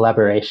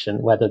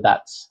collaboration, whether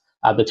that's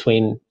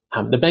between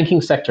the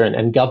banking sector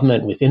and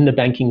government within the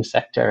banking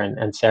sector,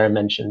 and Sarah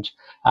mentioned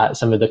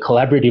some of the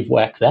collaborative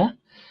work there.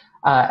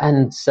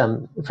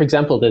 For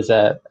example, there's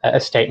a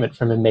statement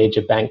from a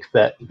major bank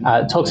that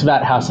talks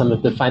about how some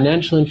of the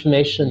financial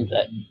information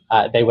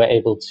that they were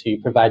able to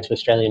provide to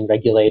Australian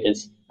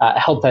regulators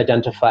helped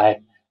identify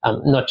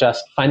not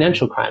just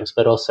financial crimes,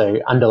 but also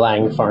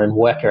underlying foreign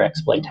worker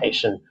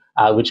exploitation,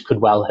 which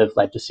could well have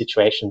led to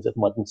situations of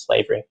modern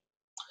slavery.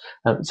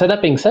 So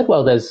that being said,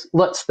 well, there's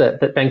lots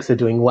that banks are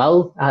doing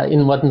well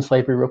in modern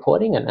slavery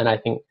reporting, and I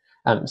think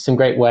some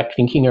great work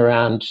thinking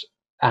around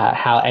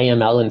how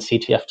AML and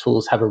CTF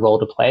tools have a role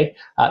to play.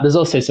 There's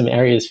also some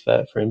areas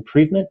for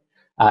improvement.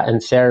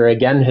 And Sarah,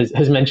 again,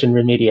 has mentioned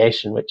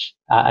remediation, which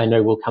I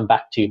know we'll come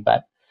back to.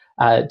 But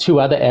two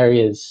other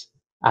areas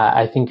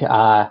I think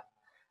are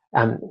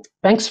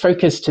banks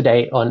focus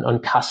today on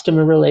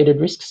customer-related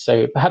risks.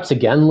 So perhaps,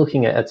 again,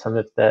 looking at some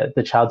of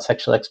the child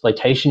sexual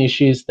exploitation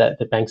issues that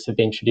the banks have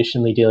been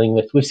traditionally dealing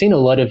with. We've seen a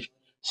lot of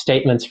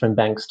statements from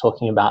banks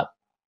talking about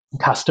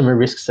customer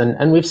risks,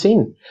 and we've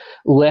seen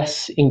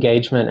less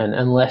engagement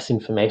and less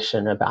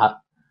information about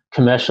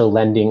commercial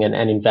lending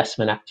and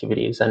investment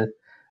activities. And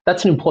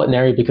that's an important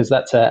area because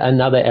that's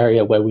another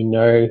area where we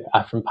know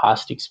from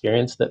past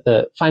experience that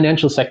the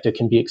financial sector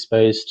can be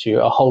exposed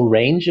to a whole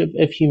range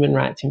of human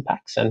rights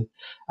impacts. And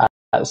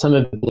some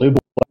of the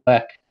global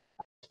work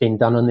that's been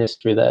done on this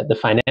through the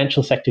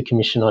Financial Sector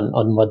Commission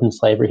on Modern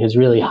Slavery has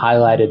really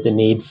highlighted the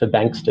need for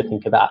banks to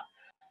think about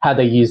how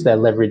they use their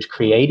leverage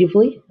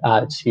creatively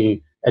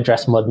to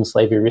address modern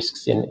slavery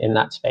risks in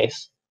that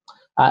space.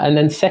 And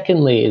then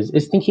secondly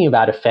is thinking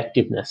about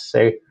effectiveness.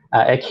 So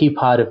a key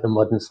part of the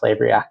Modern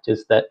Slavery Act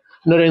is that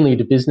not only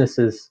do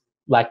businesses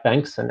like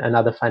banks and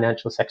other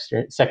financial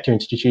sector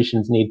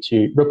institutions need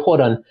to report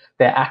on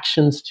their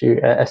actions to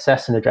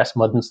assess and address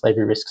modern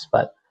slavery risks,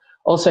 but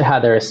also how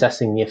they're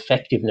assessing the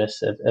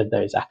effectiveness of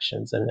those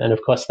actions. And of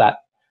course, that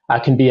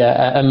can be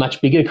a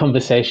much bigger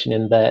conversation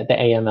in the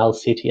AML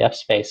CTF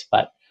space,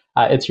 but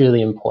it's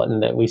really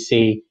important that we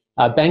see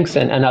banks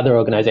and other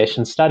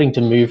organizations starting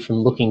to move from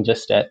looking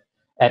just at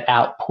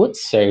outputs,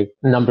 so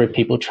number of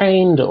people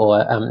trained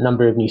or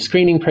number of new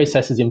screening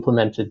processes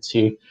implemented,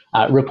 to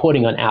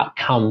reporting on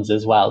outcomes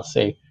as well.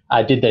 So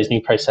did those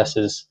new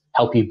processes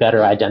help you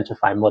better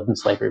identify modern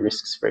slavery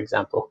risks, for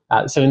example?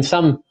 So in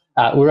sum,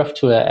 we're off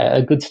to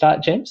a good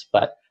start, James,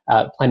 but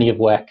plenty of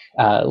work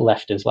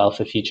left as well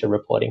for future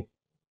reporting.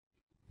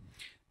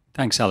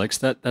 Thanks, Alex.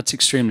 That's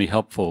extremely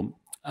helpful.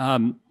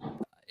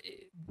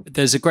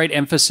 There's a great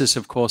emphasis,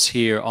 of course,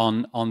 here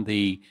on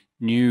the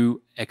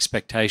new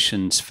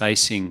expectations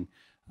facing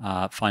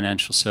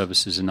financial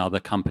services and other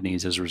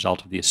companies as a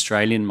result of the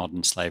Australian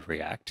Modern Slavery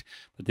Act.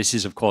 But this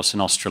is, of course, an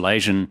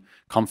Australasian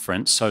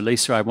conference. So,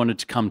 Lisa, I wanted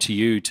to come to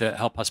you to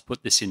help us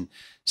put this in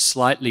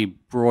slightly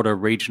broader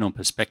regional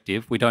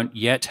perspective. We don't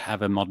yet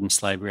have a Modern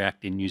Slavery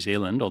Act in New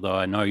Zealand, although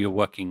I know you're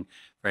working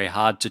very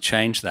hard to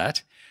change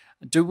that.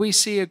 Do we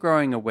see a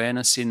growing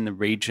awareness in the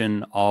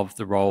region of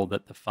the role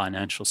that the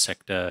financial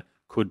sector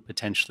could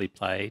potentially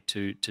play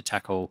to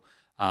tackle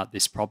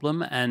this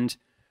problem? And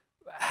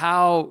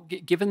how,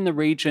 given the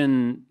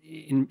region,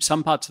 in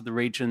some parts of the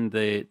region,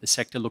 the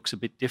sector looks a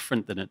bit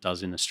different than it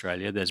does in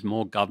Australia. There's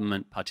more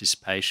government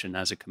participation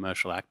as a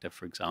commercial actor,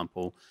 for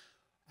example.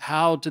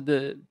 How do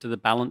the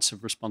balance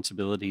of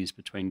responsibilities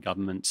between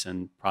governments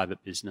and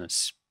private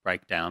business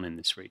break down in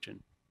this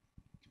region?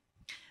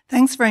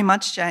 Thanks very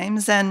much,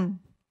 James. And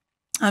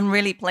I'm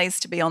really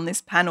pleased to be on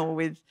this panel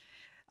with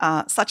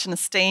such an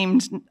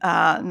esteemed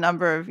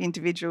number of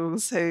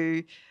individuals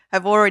who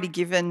have already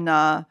given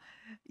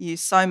you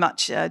so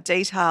much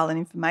detail and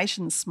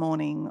information this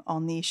morning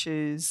on the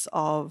issues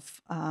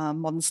of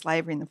modern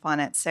slavery in the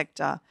finance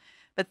sector.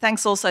 But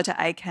thanks also to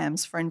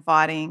ACAMS for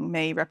inviting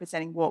me,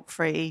 representing Walk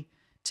Free,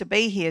 to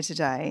be here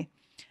today.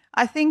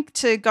 I think,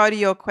 to go to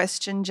your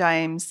question,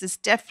 James, there's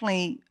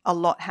definitely a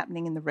lot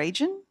happening in the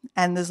region,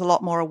 and there's a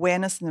lot more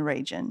awareness in the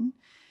region.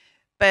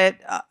 But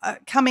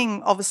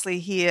coming obviously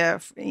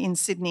here in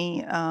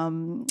Sydney,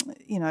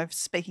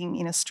 speaking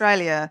in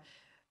Australia,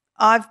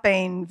 I've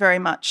been very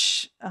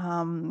much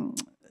an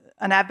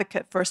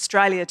advocate for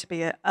Australia to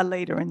be a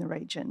leader in the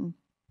region.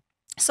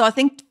 So I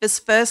think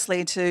just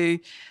firstly to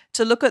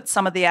look at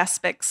some of the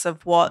aspects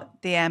of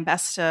what the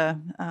Ambassador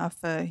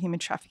for Human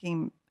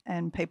Trafficking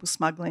and People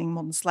Smuggling,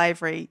 Modern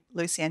Slavery,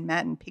 Lucienne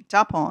Manton, picked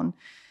up on,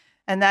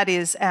 and that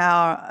is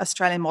our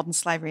Australian Modern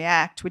Slavery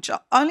Act, which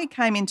only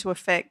came into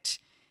effect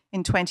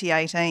in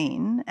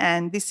 2018,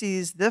 and this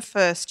is the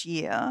first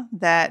year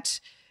that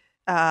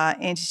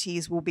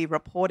entities will be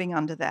reporting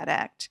under that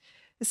Act.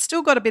 It's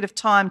still got a bit of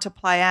time to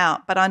play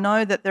out, but I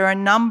know that there are a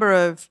number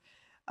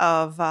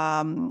of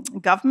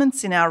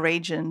governments in our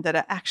region that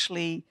are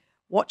actually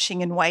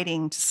watching and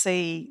waiting to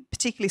see,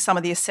 particularly some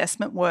of the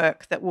assessment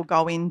work that will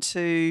go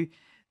into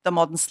the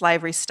modern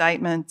slavery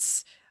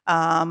statements,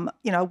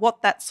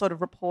 what that sort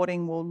of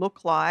reporting will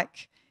look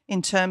like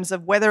in terms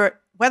of whether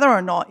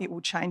or not it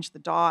will change the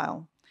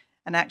dial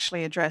and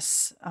actually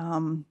address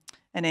an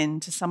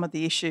end to some of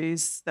the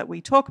issues that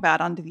we talk about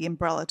under the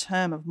umbrella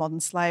term of modern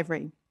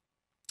slavery,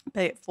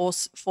 be it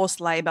forced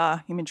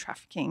labour, human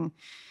trafficking,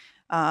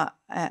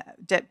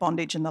 debt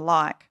bondage and the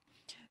like.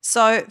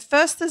 So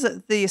first there's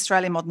the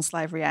Australian Modern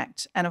Slavery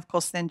Act, and of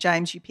course then,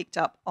 James, you picked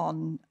up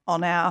on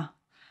our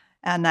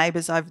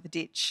neighbours over the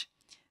ditch.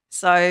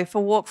 So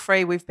for Walk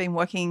Free, we've been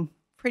working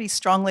pretty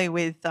strongly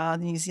with the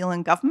New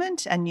Zealand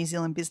government and New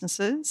Zealand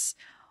businesses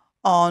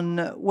on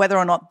whether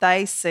or not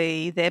they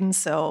see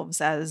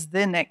themselves as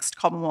the next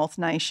Commonwealth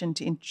nation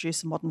to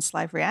introduce a Modern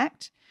Slavery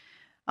Act.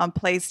 I'm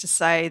pleased to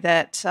say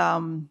that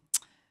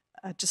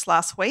just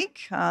last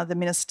week, the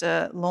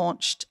Minister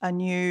launched a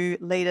new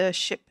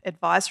leadership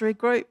advisory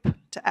group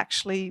to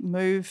actually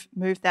move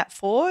that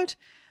forward,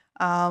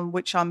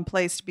 which I'm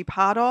pleased to be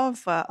part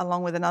of,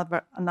 along with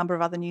a number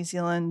of other New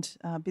Zealand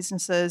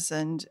businesses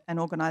and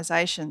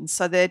organisations.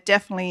 So they're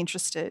definitely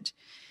interested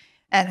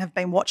and have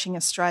been watching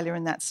Australia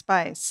in that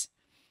space.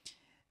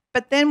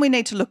 But then we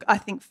need to look, I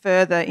think,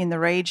 further in the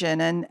region,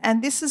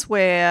 and this is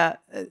where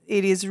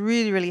it is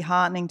really, really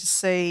heartening to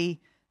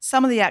see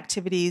some of the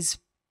activities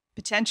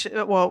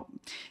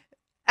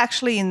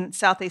actually in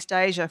Southeast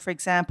Asia, for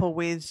example,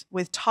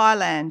 with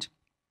Thailand,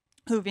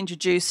 who have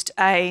introduced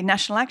a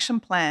national action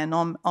plan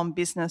on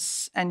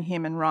business and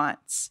human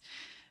rights.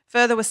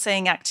 Further, we're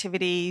seeing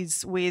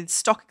activities with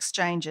stock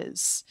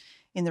exchanges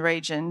in the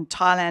region,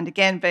 Thailand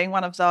again being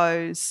one of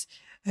those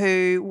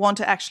who want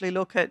to actually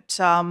look at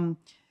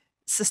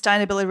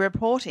sustainability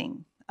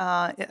reporting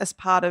as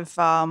part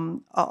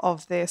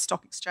of their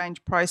stock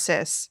exchange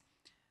process.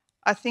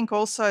 I think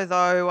also,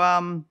 though,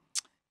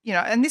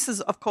 and this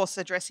is, of course,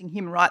 addressing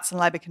human rights and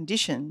labour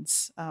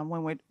conditions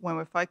when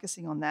we're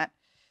focusing on that.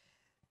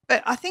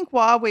 But I think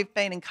while we've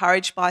been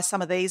encouraged by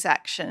some of these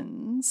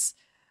actions,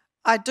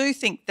 I do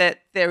think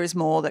that there is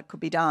more that could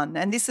be done.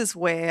 And this is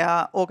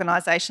where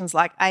organisations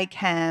like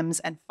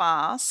ACAMS and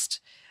FAST,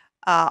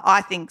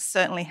 I think,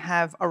 certainly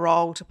have a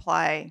role to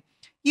play,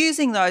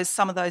 using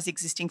some of those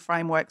existing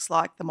frameworks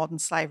like the Modern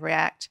Slavery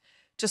Act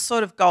to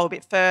sort of go a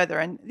bit further.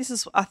 And this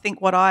is, I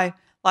think, what I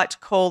like to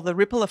call the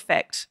ripple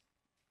effect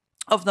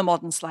of the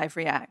Modern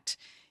Slavery Act.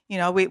 You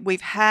know,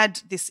 we've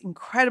had this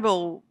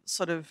incredible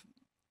sort of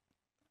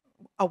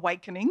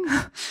awakening.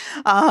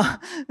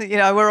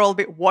 We're all a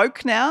bit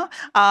woke now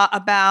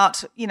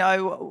about,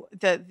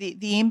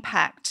 the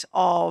impact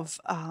of,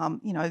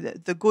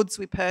 the goods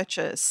we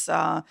purchase,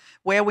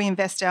 where we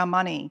invest our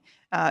money,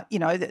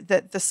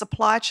 the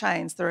supply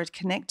chains that are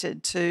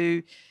connected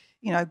to,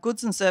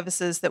 goods and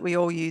services that we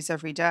all use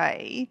every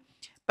day.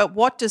 But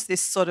what does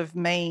this sort of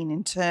mean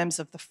in terms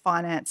of the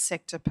finance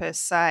sector per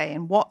se,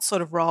 and what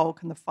sort of role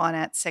can the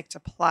finance sector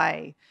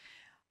play?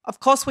 Of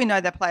course, we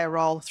know they play a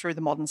role through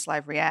the Modern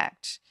Slavery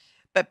Act,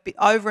 but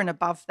over and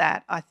above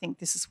that, I think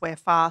this is where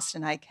FAST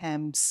and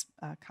ACAMS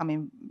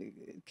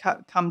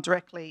come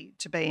directly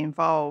to be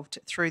involved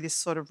through this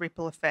sort of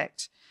ripple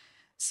effect.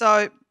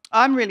 So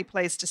I'm really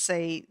pleased to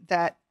see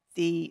that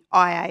the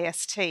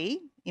IAST,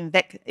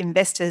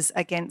 Investors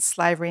Against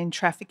Slavery and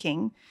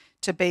Trafficking,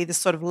 to be the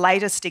sort of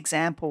latest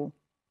example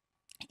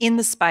in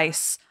the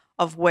space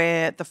of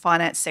where the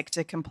finance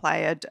sector can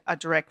play a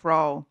direct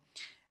role.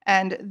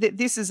 And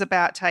this is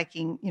about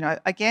taking,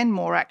 again,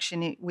 more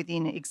action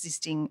within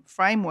existing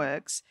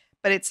frameworks,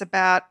 but it's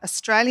about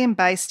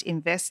Australian-based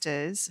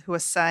investors who are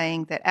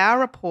saying that our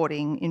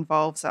reporting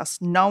involves us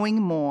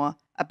knowing more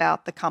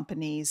about the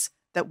companies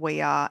that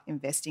we are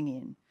investing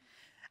in.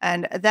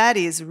 And that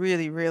is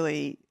really,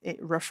 really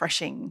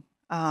refreshing.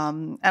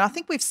 And I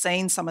think we've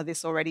seen some of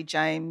this already,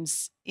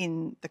 James,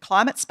 in the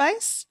climate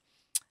space,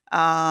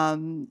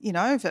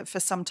 for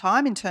some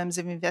time in terms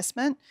of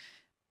investment.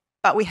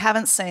 But we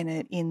haven't seen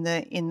it in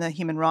the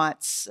human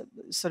rights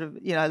sort of,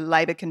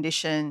 labour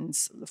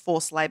conditions, the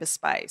forced labour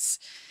space.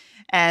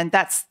 And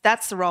that's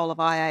the role of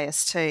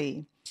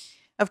IAST.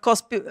 Of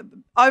course,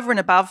 over and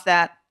above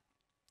that,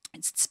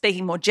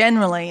 speaking more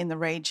generally in the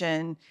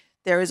region,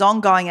 there is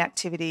ongoing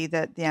activity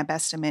that the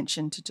Ambassador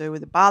mentioned to do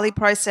with the Bali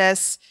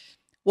process.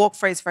 Walk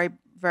Free is very,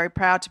 very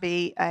proud to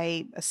be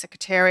a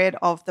secretariat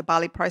of the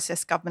Bali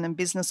Process Government and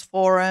Business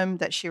Forum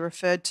that she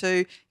referred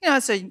to.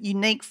 It's a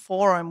unique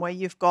forum where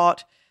you've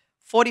got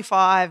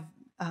 45,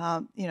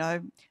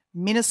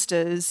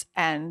 ministers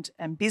and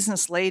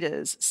business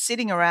leaders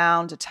sitting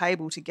around a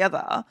table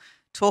together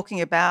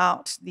talking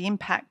about the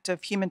impact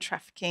of human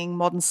trafficking,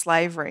 modern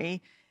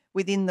slavery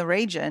within the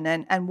region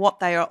and what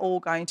they are all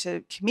going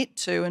to commit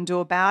to and do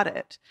about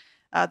it.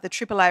 The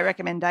AAA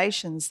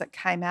recommendations that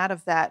came out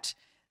of that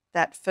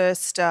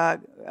first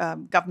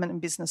Government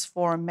and Business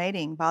Forum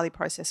meeting, Bali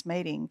Process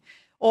meeting,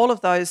 all of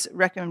those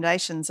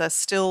recommendations are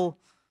still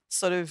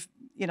sort of,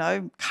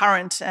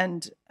 current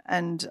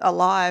and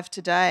alive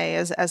today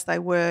as they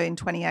were in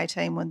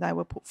 2018 when they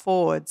were put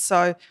forward.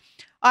 So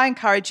I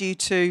encourage you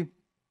to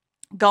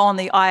go on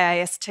the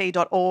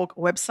iast.org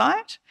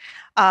website,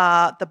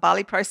 the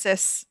Bali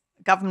Process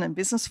Government and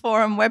Business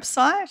Forum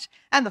website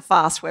and the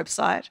FAST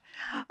website,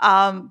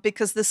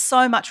 because there's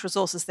so much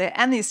resources there,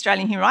 and the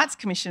Australian Human Rights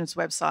Commission's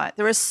website.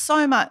 There is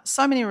so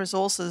many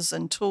resources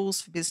and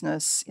tools for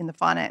business in the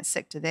finance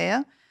sector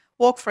there.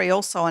 Walk Free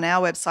also on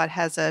our website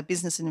has a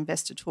business and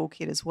investor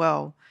toolkit as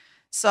well.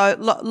 So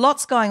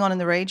lots going on in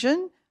the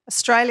region.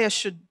 Australia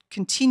should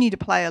continue to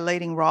play a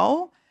leading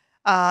role.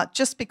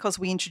 Just because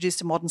we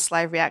introduced a Modern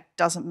Slavery Act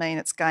doesn't mean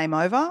it's game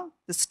over.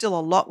 There's still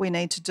a lot we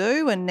need to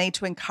do and need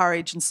to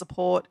encourage and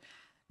support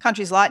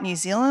countries like New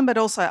Zealand, but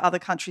also other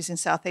countries in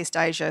Southeast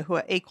Asia who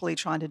are equally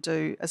trying to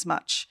do as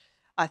much,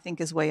 I think,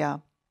 as we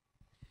are.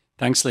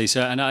 Thanks,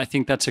 Lisa. And I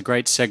think that's a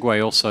great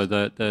segue also,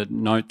 the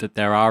note that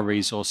there are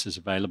resources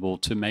available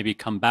to maybe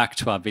come back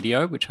to our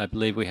video, which I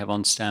believe we have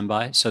on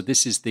standby. So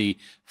this is the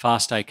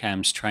Fast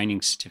ACAMS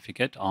training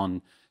certificate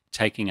on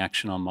taking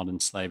action on modern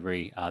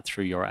slavery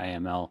through your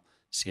AML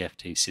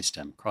CFT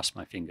system. Cross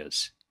my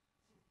fingers.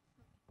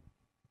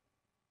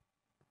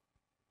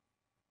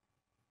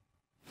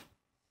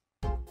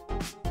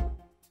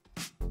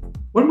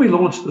 When we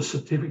launched the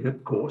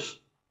certificate course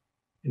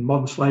in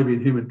modern slavery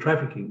and human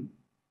trafficking,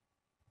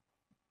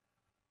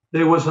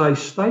 there was a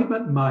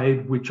statement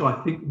made which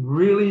I think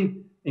really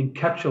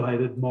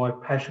encapsulated my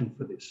passion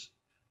for this.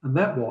 And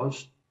that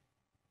was,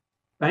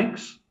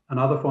 banks and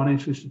other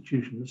financial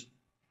institutions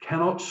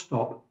cannot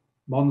stop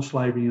modern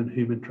slavery and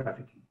human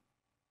trafficking.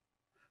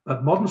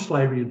 But modern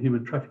slavery and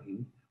human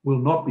trafficking will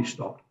not be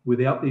stopped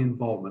without the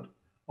involvement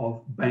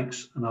of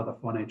banks and other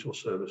financial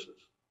services.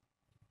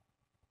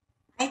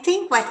 I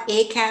think what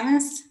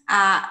ACAMS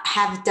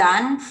have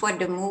done for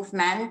the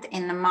movement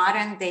in the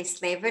modern day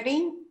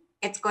slavery,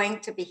 it's going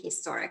to be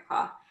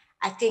historical.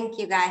 I think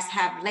you guys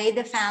have laid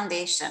the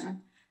foundation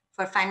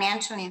for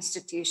financial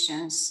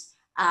institutions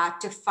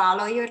to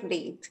follow your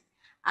lead.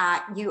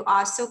 You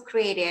also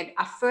created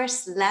a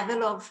first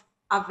level of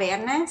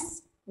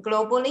awareness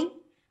globally,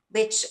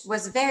 which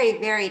was very,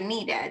 very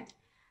needed.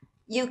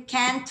 You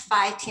can't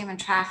fight human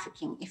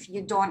trafficking if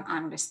you don't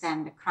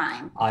understand the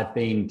crime. I've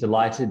been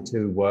delighted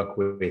to work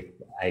with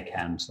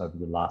ACAMS over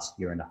the last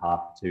year and a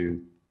half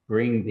to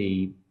bring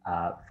the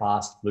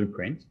FAST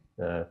blueprint,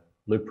 the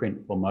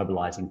blueprint for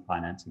mobilizing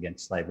finance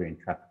against slavery and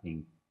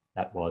trafficking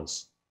that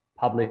was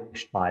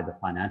published by the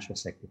Financial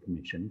Sector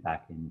Commission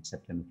back in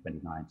September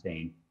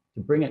 2019, to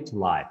bring it to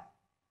life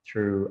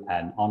through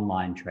an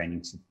online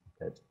training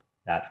certificate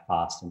that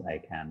FAST and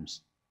ACAMS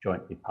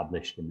jointly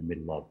published in the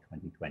middle of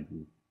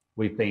 2020.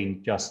 We've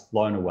been just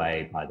blown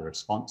away by the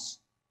response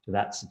to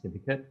that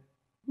certificate.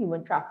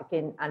 Human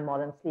trafficking and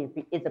modern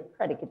slavery is a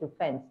predicate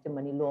offense to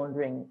money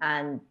laundering,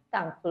 and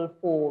thankful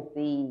for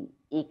the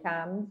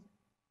ACAMS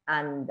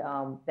and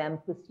them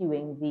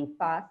pursuing the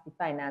FAST, the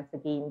Finance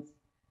Against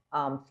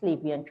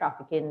Slavery and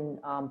Trafficking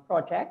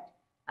project.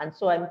 And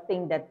so I'm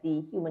saying that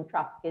the human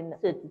trafficking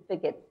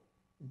certificate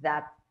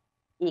that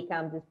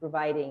ACAMS is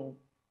providing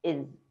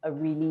is a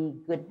really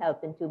good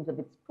help in terms of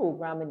its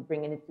program and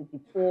bringing it to the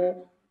fore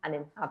and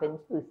in having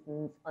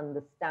persons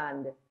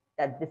understand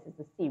that this is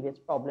a serious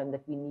problem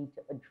that we need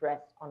to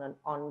address on an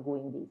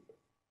ongoing basis.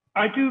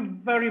 I do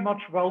very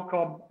much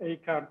welcome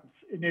ACAMS'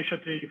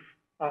 initiative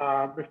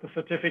with the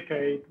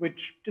certificate, which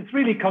has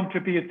really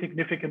contributed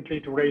significantly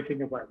to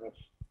raising awareness.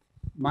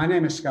 My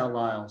name is Scott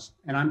Lyles,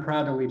 and I'm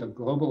proud to lead a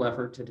global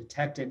effort to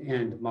detect and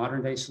end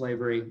modern-day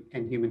slavery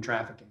and human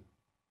trafficking.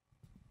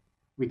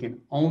 We can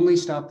only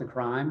stop the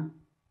crime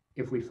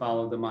if we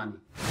follow the money.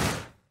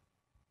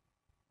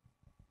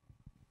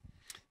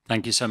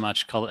 Thank you so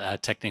much,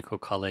 technical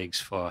colleagues,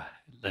 for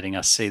letting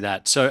us see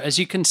that. So as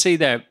you can see,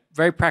 there are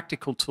very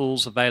practical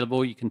tools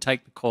available. You can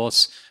take the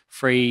course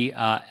free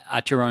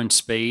at your own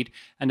speed.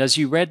 And as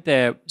you read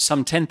there,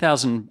 some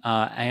 10,000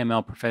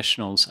 AML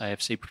professionals,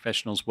 AFC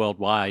professionals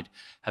worldwide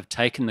have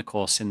taken the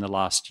course in the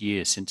last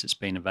year since it's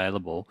been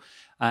available.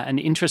 And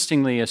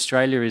interestingly,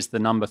 Australia is the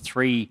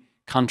 #3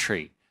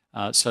 country.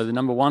 So the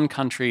 #1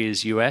 country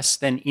is US,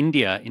 then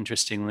India,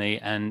 interestingly,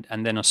 and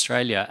then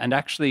Australia. And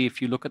actually,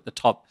 if you look at the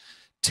top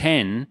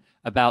 10,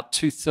 about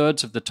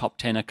 2/3 of the top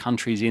 10 are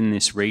countries in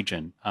this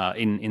region,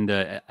 in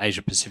the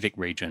Asia-Pacific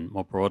region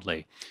more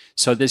broadly.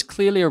 So there's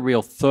clearly a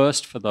real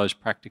thirst for those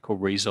practical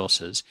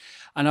resources.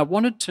 And I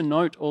wanted to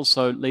note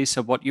also,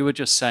 Lisa, what you were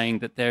just saying,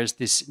 that there's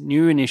this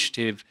new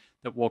initiative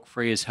that Walk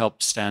Free has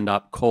helped stand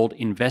up called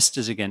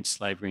Investors Against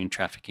Slavery and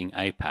Trafficking,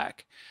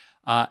 APAC,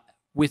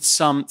 with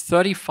some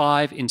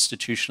 35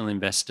 institutional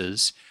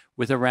investors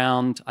with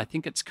around, I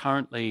think it's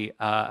currently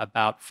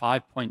about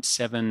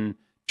 5.7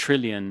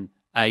 trillion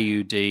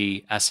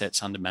AUD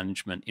assets under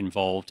management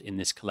involved in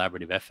this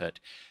collaborative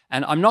effort.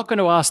 And I'm not going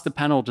to ask the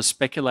panel to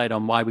speculate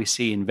on why we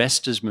see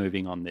investors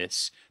moving on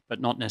this, but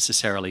not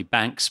necessarily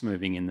banks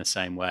moving in the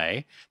same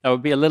way. That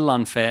would be a little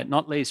unfair,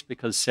 not least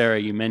because,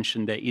 Sarah, you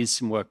mentioned there is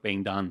some work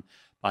being done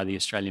by the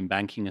Australian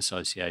Banking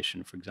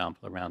Association, for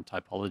example, around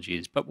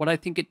typologies. But what I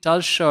think it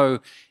does show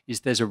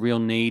is there's a real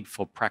need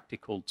for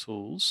practical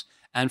tools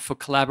and for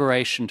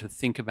collaboration to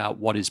think about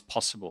what is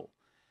possible.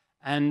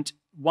 And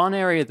one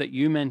area that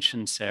you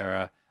mentioned,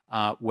 Sarah,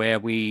 where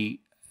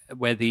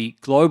the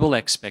global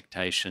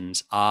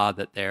expectations are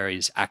that there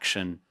is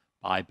action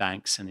by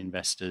banks and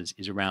investors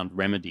is around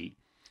remedy,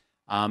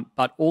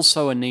 but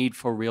also a need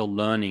for real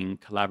learning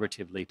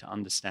collaboratively to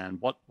understand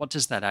what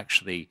does that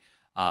actually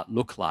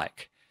look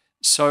like.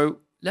 So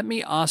let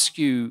me ask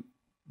you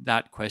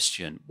that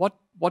question.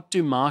 What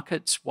do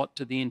markets, what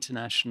do the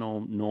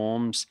international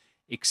norms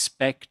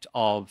expect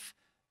of,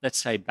 let's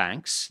say,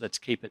 banks? Let's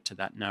keep it to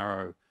that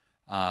narrow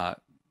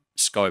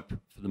scope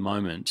for the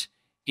moment,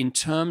 in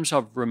terms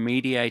of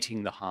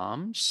remediating the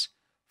harms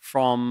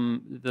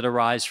that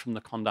arise from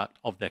the conduct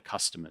of their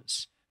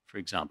customers, for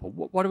example.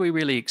 What are we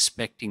really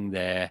expecting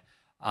there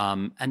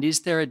And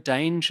is there a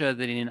danger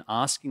that in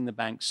asking the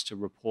banks to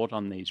report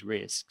on these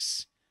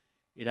risks,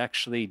 it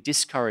actually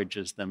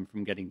discourages them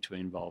from getting too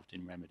involved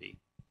in remedy?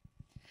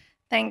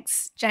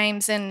 Thanks,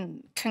 James,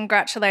 and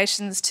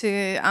congratulations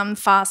to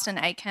FAST and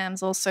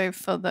ACAMS also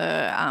for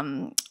the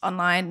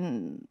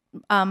online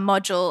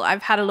module.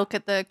 I've had a look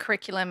at the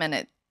curriculum and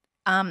it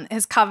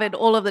has covered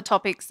all of the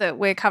topics that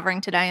we're covering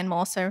today and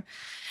more, so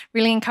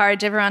really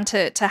encourage everyone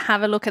to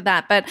have a look at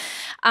that. But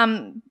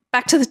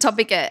back to the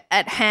topic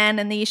at hand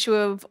and the issue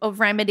of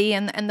remedy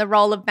and the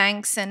role of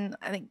banks, and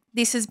I think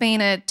this has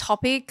been a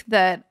topic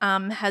that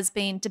has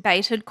been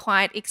debated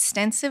quite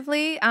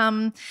extensively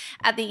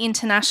at the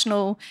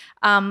international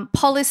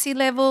policy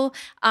level,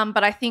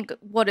 but I think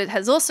what it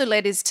has also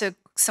led is to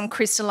some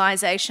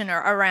crystallization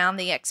around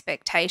the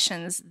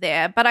expectations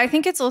there. But I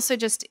think it's also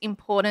just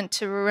important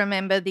to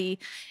remember the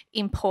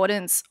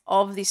importance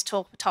of this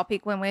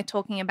topic when we're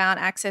talking about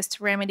access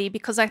to remedy,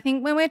 because I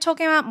think when we're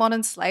talking about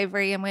modern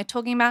slavery and we're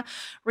talking about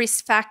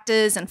risk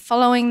factors and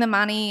following the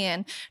money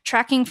and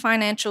tracking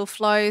financial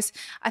flows,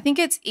 I think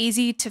it's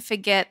easy to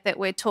forget that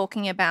we're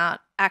talking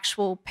about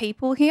actual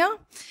people here,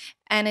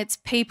 and it's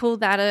people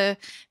that are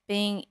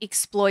being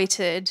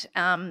exploited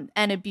and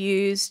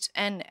abused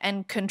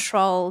and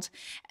controlled.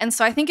 And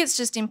so I think it's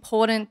just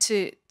important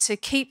to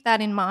keep that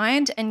in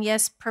mind. And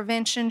yes,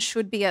 prevention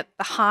should be at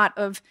the heart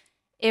of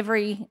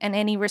every and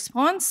any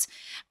response,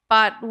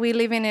 but we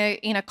live in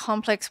a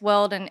complex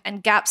world,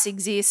 and gaps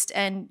exist,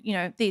 and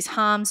these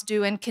harms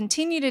do and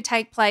continue to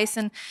take place,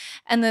 and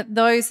that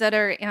those that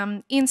are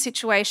in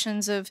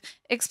situations of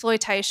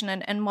exploitation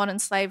and modern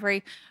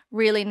slavery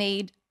really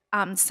need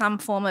some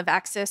form of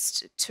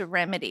access to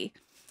remedy.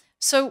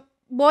 So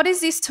what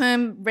is this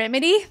term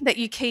remedy that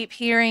you keep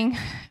hearing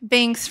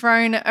being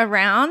thrown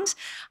around?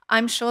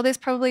 I'm sure there's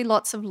probably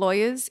lots of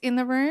lawyers in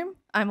the room.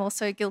 I'm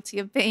also guilty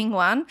of being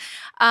one.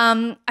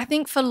 I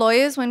think for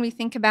lawyers, when we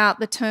think about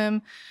the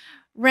term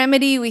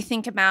remedy, we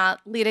think about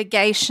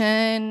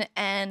litigation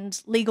and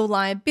legal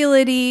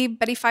liability.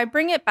 But if I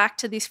bring it back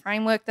to this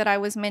framework that I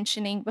was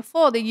mentioning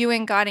before, the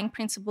UN Guiding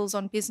Principles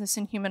on Business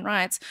and Human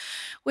Rights,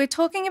 we're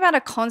talking about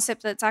a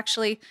concept that's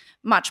actually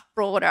much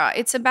broader.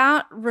 It's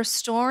about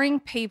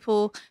restoring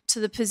people to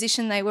the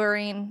position they were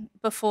in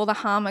before the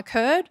harm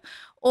occurred,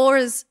 or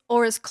as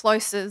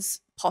close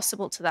as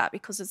possible to that,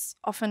 because it's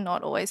often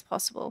not always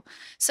possible.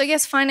 So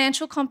yes,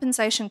 financial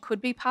compensation could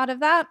be part of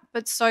that,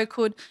 but so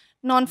could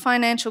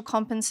non-financial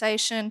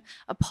compensation,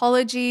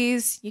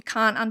 apologies. You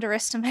can't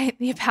underestimate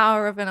the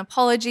power of an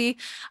apology,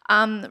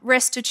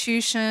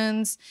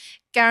 restitutions,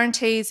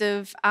 guarantees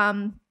of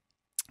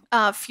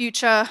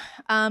future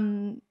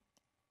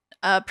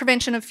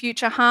prevention of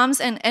future harms,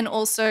 and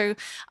also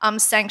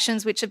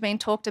sanctions, which have been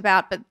talked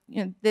about. But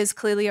there's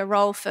clearly a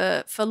role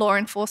for law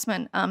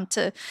enforcement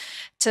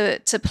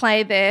to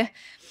play there.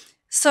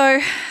 So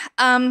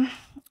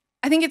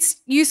I think it's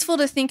useful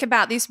to think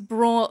about this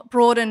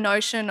broader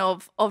notion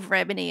of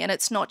remedy, and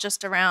it's not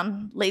just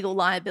around legal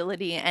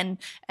liability and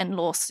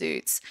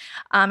lawsuits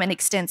and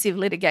extensive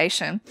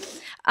litigation.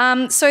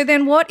 So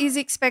then what is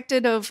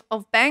expected of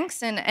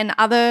banks and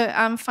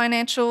other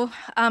financial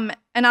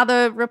and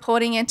other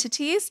reporting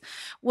entities?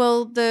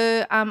 Well,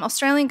 the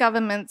Australian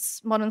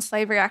government's Modern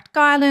Slavery Act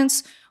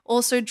guidance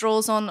also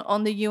draws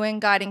on the UN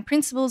Guiding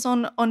Principles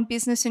on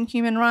Business and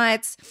Human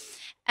Rights,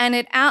 and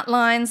it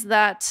outlines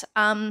that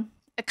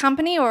a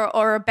company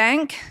or a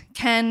bank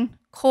can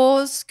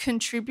cause,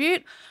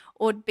 contribute,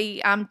 or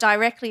be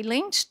directly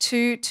linked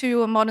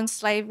to a modern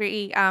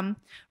slavery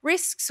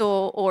risks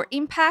or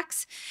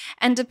impacts.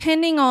 And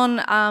depending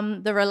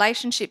on the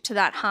relationship to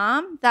that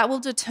harm, that will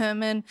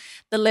determine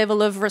the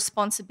level of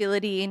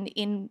responsibility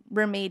in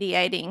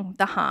remediating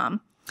the harm.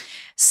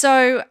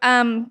 So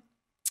the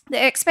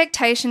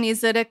expectation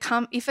is that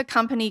if a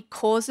company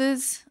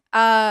causes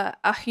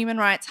a human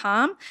rights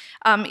harm,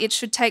 it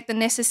should take the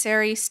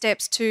necessary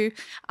steps to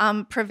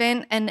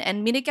prevent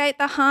and mitigate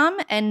the harm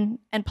and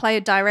play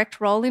a direct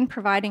role in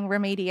providing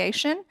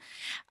remediation.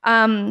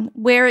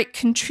 Where it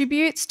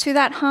contributes to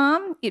that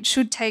harm, it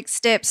should take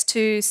steps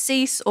to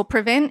cease or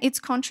prevent its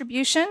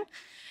contribution,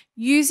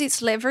 use its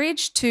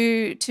leverage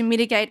to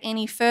mitigate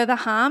any further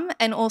harm,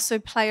 and also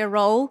play a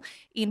role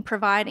in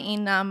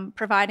providing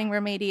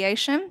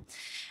remediation.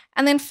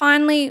 And then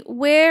finally,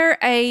 where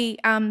a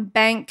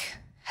bank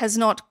has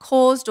not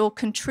caused or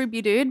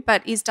contributed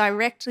but is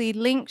directly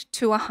linked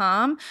to a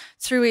harm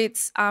through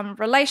its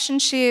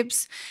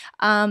relationships,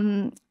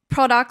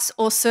 products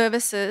or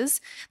services,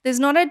 there's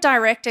not a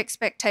direct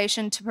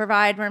expectation to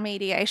provide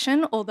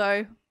remediation,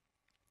 although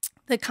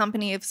the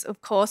company is,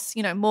 of course,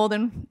 more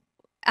than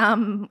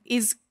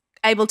is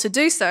able to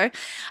do so.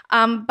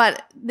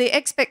 But the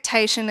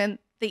expectation at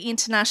the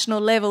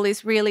international level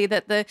is really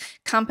that the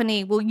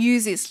company will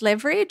use its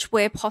leverage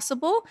where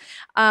possible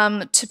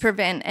to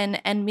prevent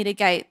and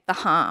mitigate the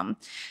harm.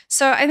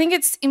 So I think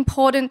it's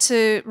important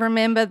to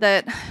remember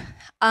that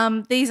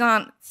these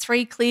aren't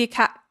three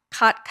clear-cut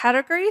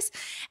categories,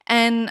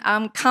 and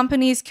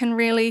companies can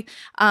really,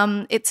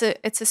 it's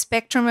a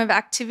spectrum of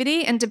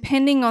activity, and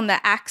depending on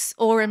the acts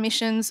or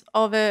emissions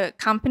of a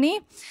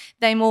company,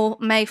 they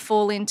may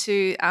fall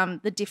into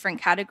the different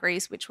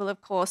categories, which will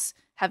of course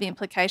have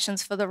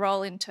implications for the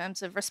role in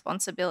terms of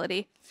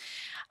responsibility.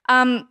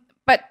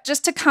 But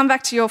just to come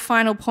back to your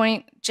final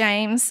point,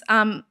 James,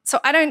 so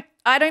I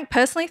don't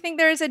personally think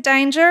there is a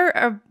danger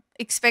of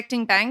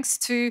expecting banks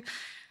to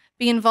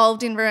be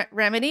involved in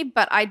remedy,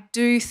 but I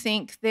do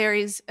think there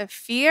is a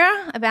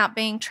fear about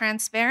being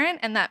transparent,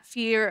 and that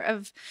fear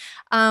of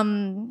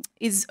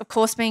is of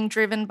course being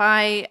driven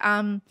by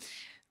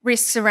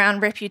risks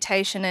around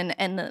reputation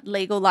and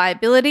legal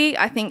liability.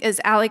 I think, as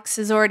Alex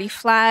has already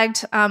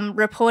flagged,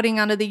 reporting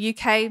under the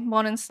UK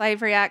Modern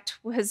Slavery Act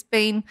has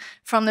been,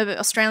 from the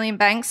Australian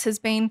banks, has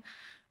been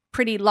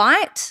pretty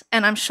light,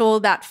 and I'm sure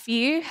that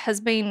fear has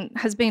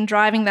been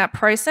driving that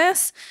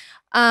process.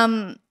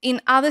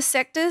 In other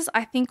sectors,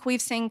 I think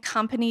we've seen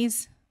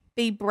companies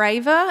be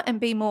braver and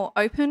be more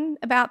open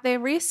about their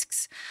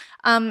risks.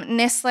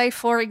 Nestle,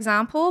 for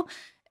example,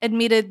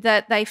 admitted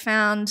that they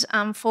found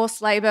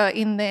forced labour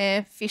in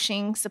their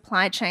fishing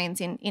supply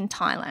chains in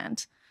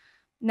Thailand.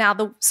 Now,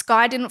 the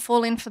sky didn't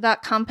fall in for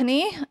that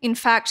company. In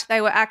fact, they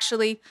were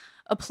actually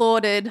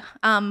applauded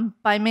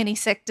by many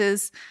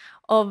sectors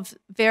of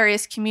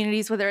various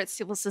communities, whether it's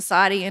civil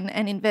society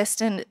and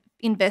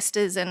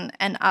investors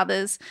and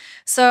others.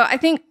 So I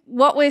think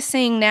what we're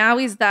seeing now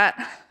is that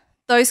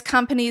those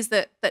companies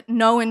that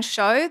know and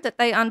show that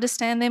they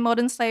understand their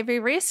modern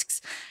slavery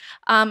risks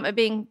are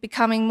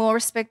becoming more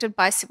respected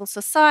by civil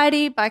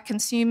society, by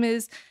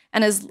consumers,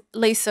 and, as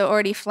Lisa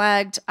already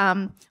flagged,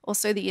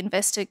 also the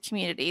investor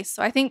community.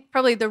 So I think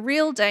probably the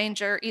real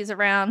danger is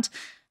around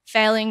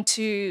failing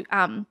to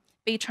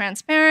be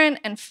transparent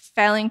and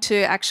failing to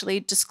actually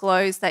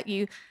disclose that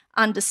you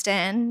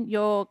understand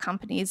your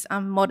company's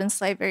modern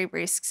slavery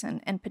risks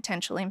and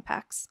potential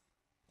impacts.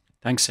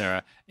 Thanks,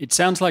 Sarah. It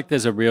sounds like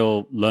there's a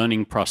real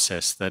learning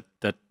process that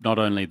not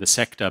only the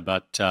sector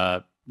but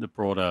the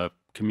broader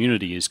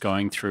community is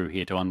going through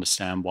here to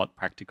understand what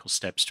practical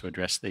steps to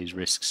address these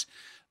risks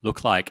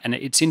look like. And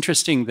it's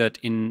interesting that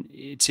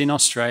it's in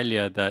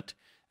Australia that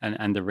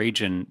and the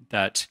region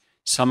that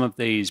some of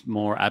these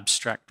more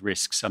abstract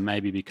risks are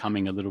maybe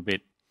becoming a little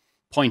bit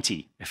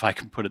pointy, if I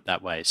can put it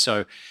that way.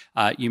 So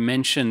you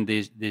mentioned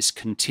this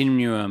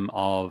continuum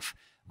of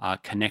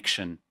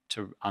connection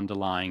to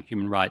underlying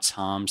human rights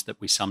harms that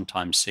we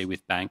sometimes see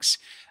with banks.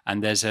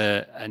 And there's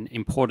an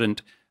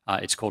important,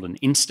 it's called an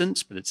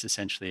instance, but it's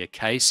essentially a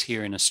case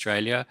here in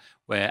Australia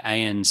where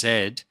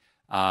ANZ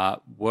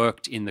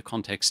worked in the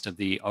context of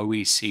the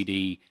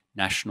OECD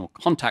National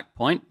Contact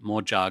Point,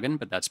 more jargon,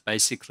 but that's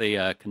basically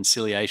a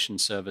conciliation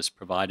service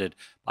provided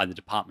by the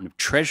Department of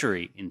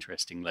Treasury,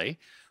 interestingly,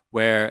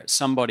 where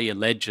somebody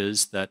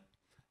alleges that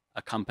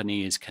a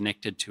company is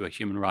connected to a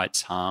human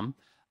rights harm.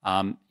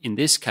 In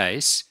this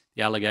case,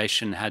 the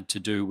allegation had to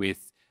do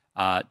with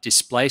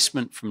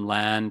displacement from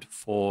land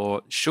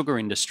for sugar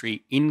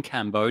industry in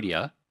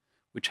Cambodia,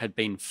 which had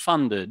been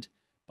funded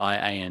by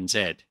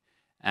ANZ.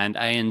 And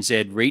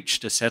ANZ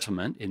reached a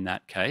settlement in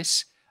that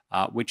case,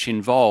 which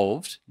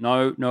involved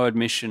no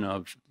admission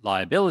of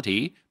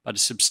liability, but a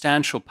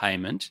substantial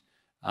payment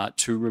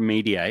to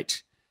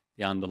remediate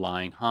the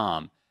underlying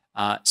harm.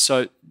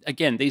 So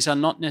again, these are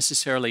not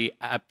necessarily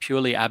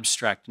purely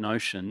abstract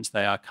notions.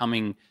 They are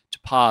coming to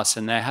pass,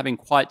 and they're having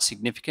quite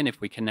significant, if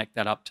we connect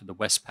that up to the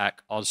Westpac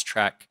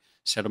Austrac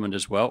settlement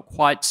as well,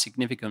 quite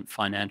significant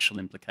financial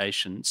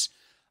implications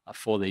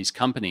for these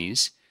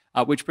companies.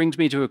 Which brings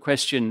me to a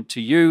question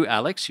to you,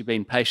 Alex. You've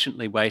been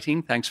patiently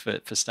waiting. Thanks for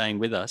staying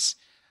with us.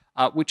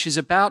 Which is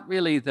about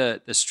really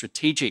the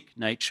strategic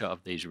nature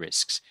of these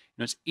risks.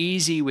 You know, it's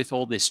easy with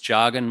all this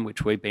jargon,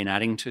 which we've been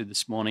adding to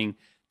this morning,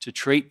 to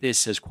treat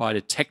this as quite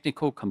a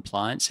technical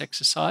compliance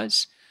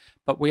exercise.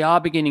 But we are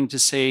beginning to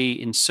see,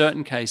 in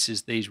certain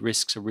cases, these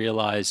risks are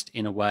realized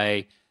in a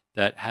way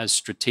that has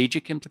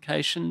strategic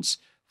implications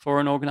for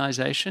an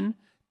organization.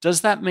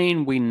 Does that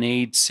mean we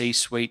need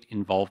C-suite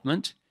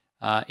involvement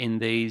in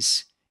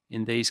these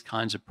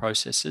kinds of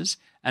processes?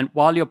 And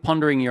while you're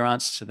pondering your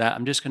answer to that,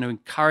 I'm just going to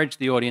encourage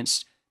the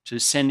audience to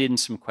send in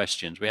some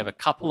questions. We have a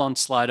couple on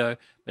Slido,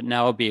 but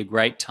now will be a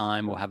great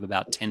time. We'll have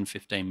about 10,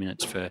 15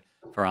 minutes for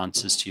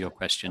answers to your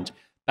questions.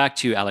 Back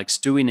to you, Alex.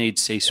 Do we need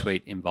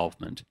C-suite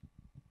involvement?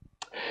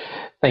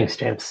 Thanks,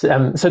 James. So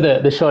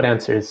the short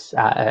answer is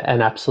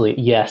an absolute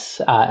yes.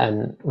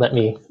 And let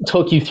me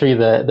talk you through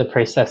the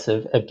process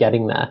of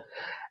getting there.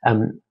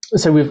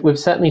 So we've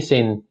certainly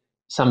seen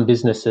some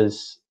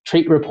businesses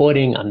treat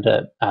reporting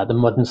under the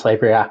Modern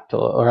Slavery Act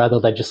or other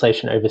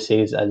legislation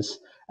overseas as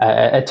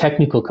a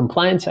technical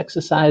compliance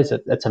exercise.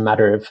 It's a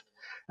matter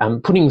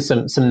of putting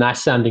some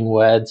nice sounding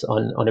words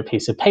on a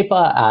piece of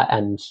paper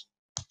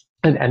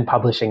and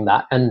publishing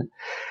that. And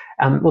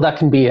well, that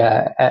can be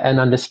an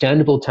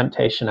understandable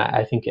temptation.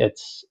 I think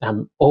it's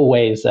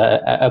always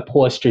a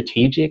poor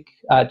strategic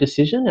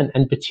decision,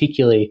 and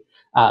particularly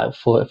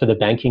for the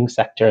banking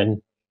sector.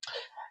 And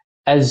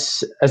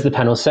as the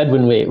panel said,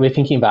 when we're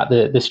thinking about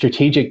the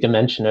strategic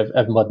dimension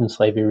of modern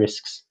slavery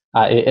risks,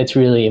 it's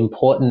really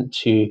important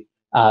to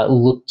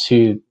look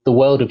to the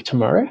world of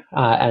tomorrow,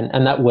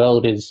 and that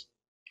world is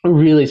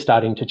really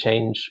starting to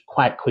change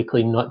quite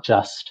quickly, not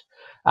just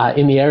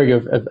in the area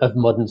of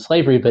modern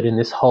slavery, but in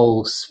this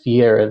whole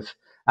sphere of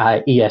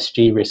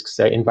ESG risks,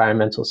 so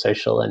environmental,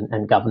 social,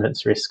 and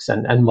governance risks,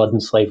 and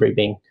modern slavery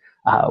being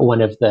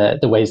one of the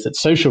ways that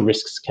social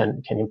risks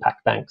can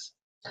impact banks.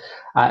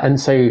 And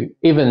so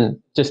even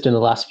just in the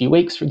last few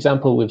weeks, for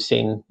example, we've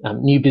seen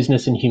new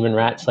business and human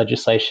rights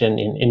legislation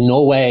in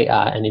Norway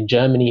and in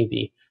Germany.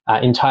 The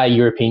entire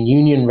European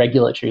Union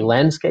regulatory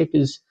landscape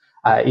is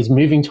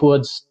moving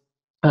towards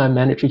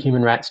mandatory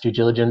human rights due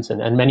diligence.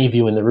 And many of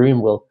you in the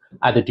room will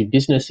either do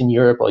business in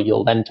Europe, or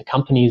you'll lend to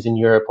companies in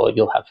Europe, or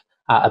you'll have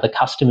other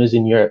customers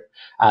in Europe.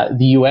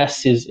 The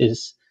US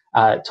is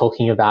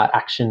talking about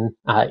action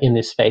in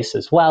this space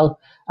as well.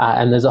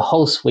 And there's a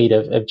whole suite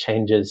of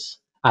changes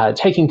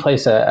taking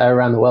place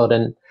around the world.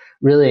 And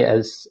really,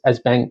 as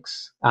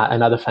banks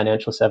and other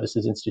financial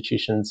services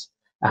institutions,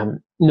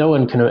 no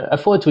one can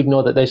afford to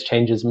ignore that those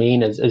changes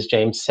mean, as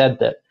James said,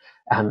 that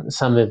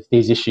some of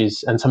these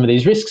issues and some of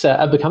these risks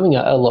are becoming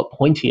a lot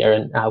pointier.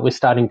 And we're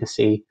starting to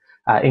see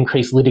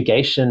increased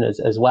litigation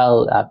as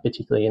well,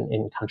 particularly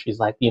in countries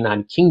like the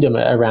United Kingdom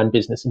around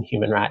business and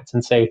human rights.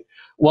 And so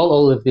while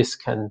all of this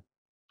can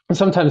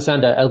sometimes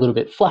sound a little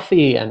bit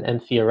fluffy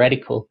and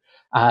theoretical,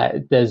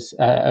 there's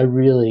a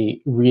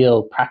really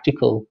real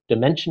practical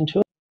dimension to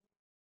it,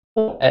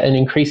 an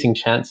increasing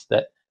chance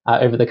that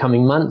over the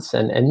coming months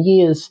and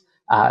years,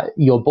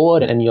 your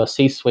board and your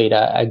C-suite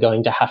are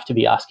going to have to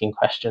be asking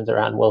questions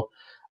around, well,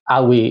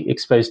 are we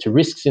exposed to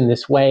risks in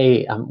this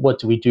way? What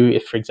do we do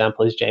if, for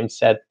example, as James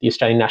said, the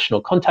Australian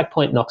National Contact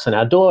Point knocks on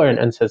our door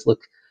and says,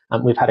 look,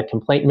 we've had a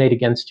complaint made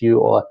against you,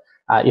 or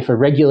if a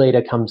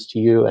regulator comes to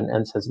you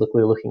and says, look,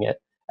 we're looking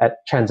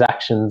at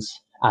transactions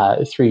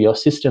through your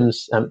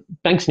systems,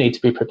 banks need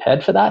to be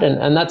prepared for that.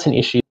 And that's an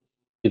issue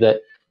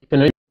that you can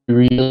only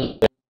really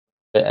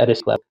at a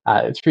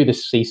level through the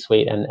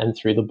C-suite and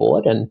through the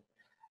board.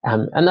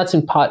 And that's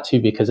in part too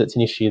because it's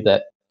an issue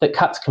that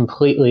cuts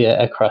completely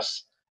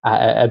across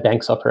a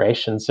bank's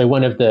operations. So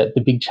one of the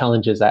big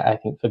challenges I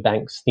think for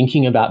banks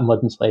thinking about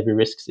modern slavery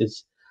risks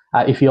is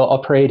if you're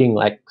operating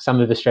like some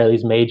of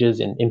Australia's majors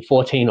in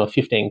 14 or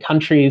 15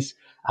 countries,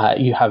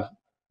 you have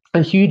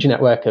a huge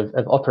network of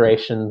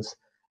operations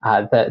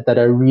that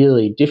are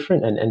really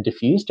different and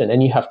diffused,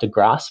 and you have to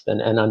grasp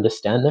and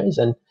understand those.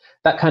 And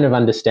that kind of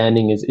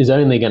understanding is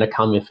only going to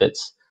come if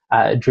it's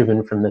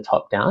driven from the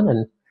top down.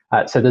 And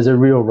so there's a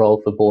real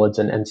role for boards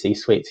and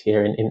C-suites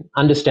here in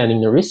understanding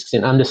the risks,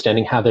 in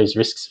understanding how those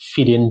risks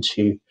fit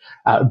into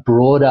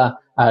broader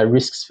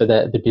risks for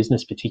the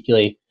business,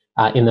 particularly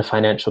in the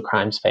financial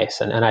crime space.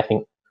 And I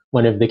think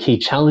one of the key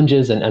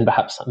challenges and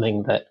perhaps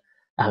something that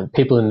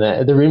people in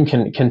the room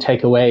can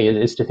take away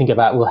is to think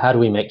about, well, how do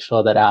we make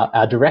sure that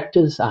our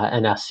directors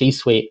and our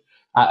C-suite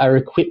are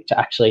equipped to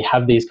actually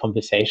have these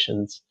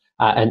conversations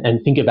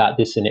and think about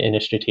this in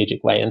a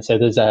strategic way. And so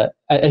there's a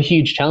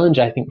huge challenge,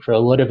 I think, for a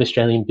lot of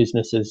Australian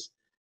businesses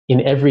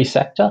in every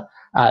sector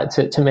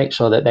to make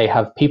sure that they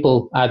have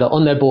people either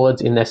on their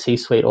boards, in their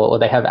C-suite, or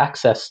they have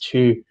access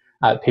to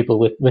people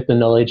with the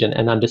knowledge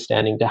and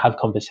understanding to have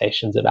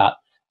conversations about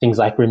things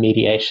like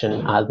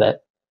remediation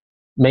that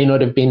may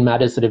not have been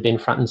matters that have been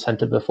front and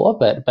center before,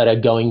 but are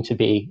going to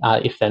be,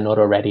 if they're not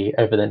already,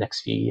 over the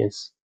next few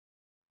years.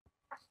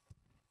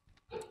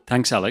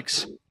 Thanks,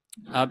 Alex.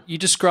 You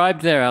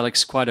described there,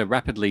 Alex, quite a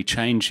rapidly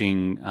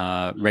changing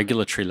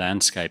regulatory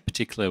landscape,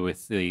 particularly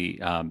with the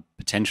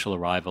potential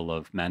arrival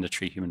of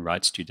mandatory human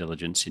rights due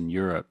diligence in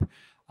Europe.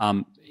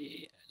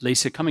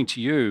 Lisa, coming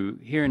to you,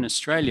 here in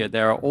Australia,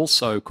 there are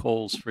also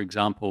calls, for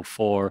example,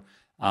 for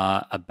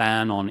a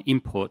ban on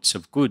imports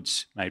of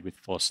goods made with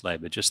forced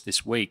labour. Just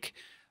this week,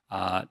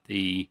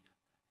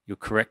 you'll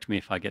correct me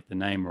if I get the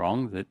name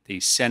wrong, that the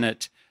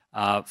Senate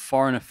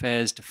Foreign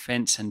Affairs,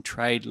 Defence and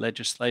Trade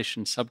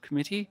Legislation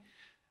Subcommittee,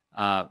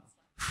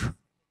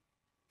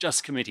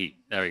 Just Committee,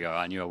 there we go,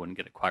 I knew I wouldn't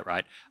get it quite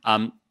right,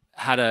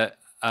 had a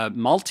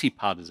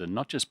multi-partisan,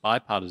 not just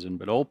bipartisan,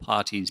 but all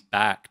parties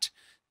backed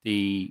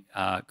the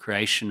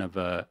creation of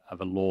a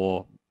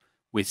law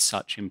with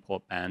such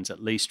import bans,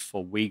 at least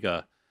for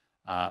Uyghur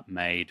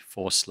made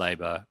forced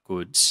labour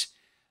goods.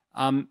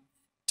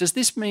 Does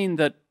this mean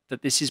that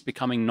this is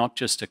becoming not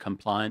just a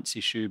compliance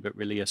issue, but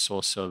really a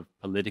source of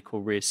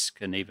political risk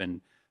and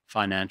even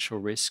financial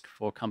risk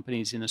for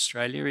companies in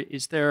Australia?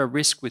 Is there a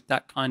risk with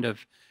that kind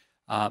of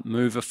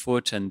move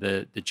afoot and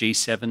the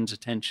G7's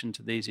attention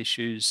to these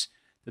issues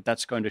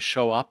that's going to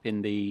show up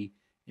in the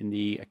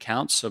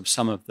accounts of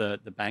some of the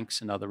banks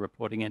and other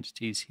reporting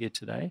entities here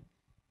today?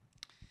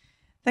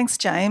 Thanks,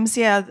 James.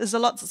 Yeah, there's a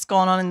lot that's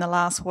gone on in the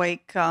last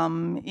week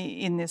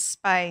in this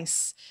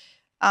space.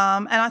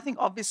 And I think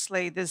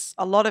obviously there's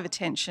a lot of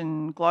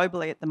attention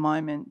globally at the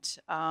moment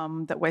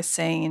that we're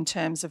seeing in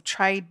terms of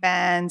trade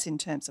bans, in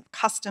terms of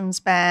customs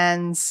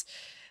bans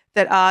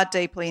that are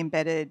deeply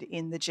embedded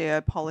in the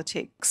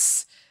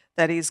geopolitics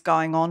that is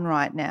going on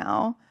right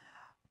now.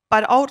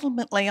 But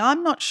ultimately,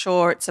 I'm not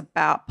sure it's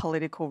about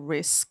political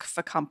risk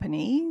for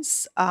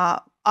companies.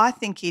 I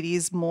think it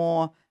is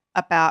more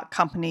about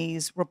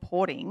companies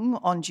reporting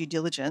on due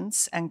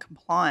diligence and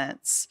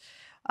compliance.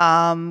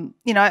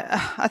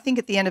 I think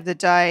at the end of the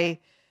day,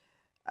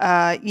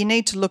 you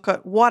need to look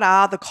at what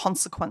are the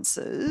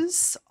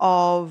consequences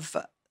of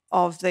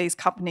these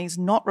companies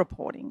not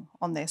reporting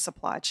on their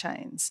supply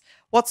chains.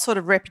 What sort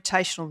of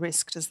reputational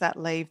risk does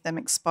that leave them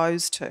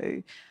exposed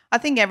to? I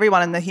think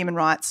everyone in the human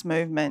rights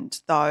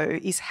movement, though,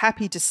 is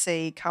happy to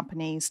see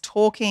companies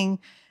talking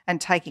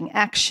and taking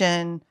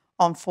action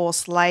on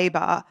forced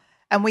labour.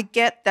 And we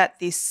get that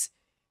this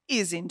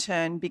is in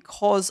turn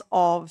because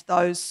of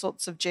those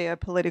sorts of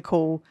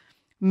geopolitical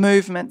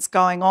movements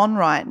going on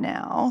right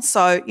now.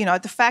 So,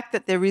 the fact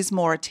that there is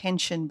more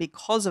attention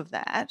because of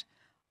that,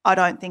 I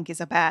don't think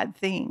is a bad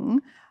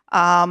thing.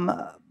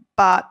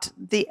 But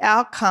the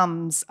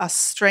outcomes are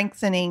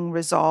strengthening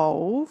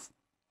resolve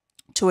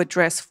to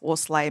address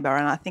forced labour.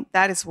 And I think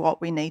that is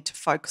what we need to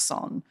focus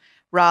on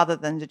rather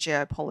than the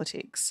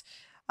geopolitics.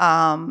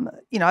 And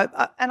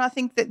I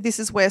think that this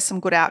is where some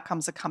good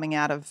outcomes are coming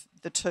out of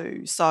the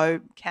two.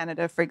 So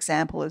Canada, for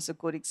example, is a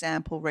good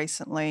example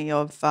recently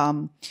of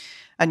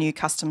a new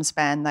customs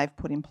ban they've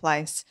put in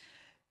place.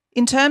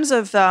 In terms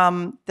of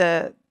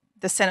the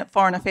Senate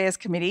Foreign Affairs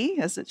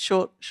Committee, as it's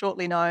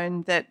shortly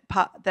known, that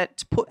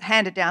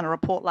handed down a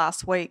report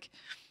last week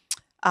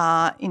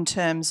in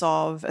terms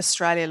of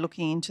Australia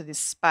looking into this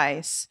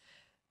space.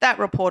 That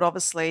report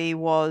obviously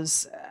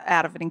was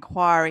out of an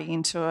inquiry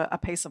into a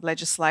piece of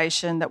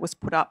legislation that was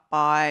put up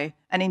by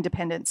an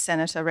independent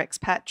Senator, Rex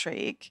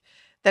Patrick,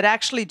 that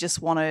actually just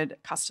wanted a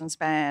customs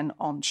ban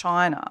on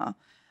China.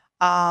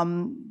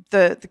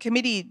 The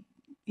committee,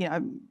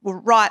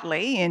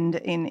 rightly, and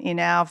in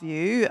our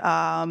view,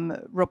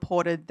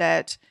 reported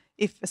that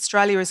if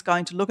Australia is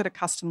going to look at a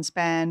customs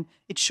ban,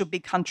 it should be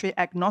country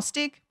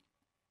agnostic.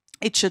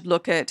 It should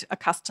look at a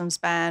customs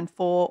ban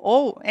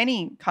for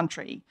any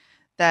country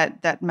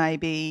that may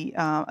be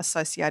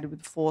associated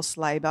with forced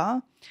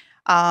labour.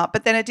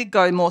 But then it did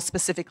go more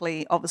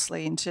specifically,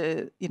 obviously,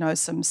 into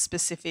some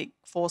specific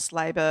forced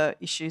labour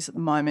issues at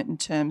the moment in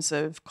terms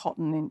of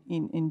cotton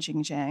in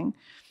Xinjiang.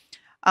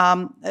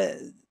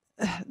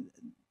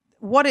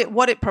 What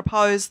it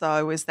proposed,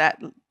 though, is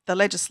that the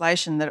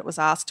legislation that it was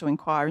asked to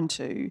inquire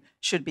into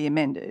should be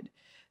amended.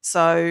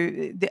 So,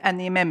 the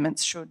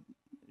amendments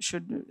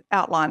should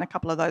outline a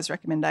couple of those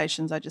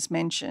recommendations I just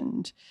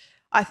mentioned.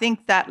 I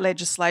think that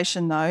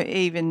legislation, though,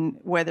 even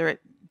whether it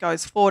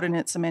goes forward in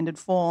its amended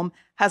form,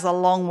 has a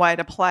long way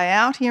to play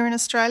out here in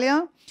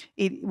Australia.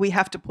 We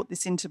have to put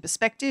this into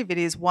perspective. It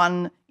is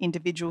one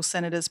individual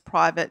senator's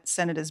private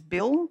senator's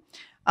bill.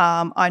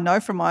 I know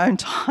from my own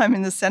time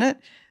in the Senate,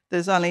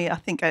 there's only, I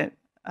think,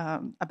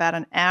 about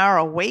an hour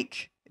a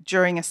week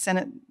during a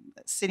Senate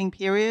sitting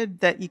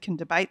period that you can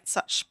debate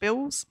such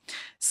bills.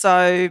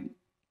 So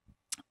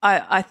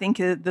I think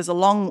there's a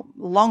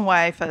long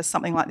way for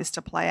something like this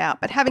to play out.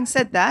 But having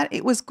said that,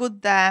 it was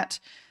good that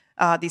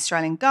the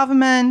Australian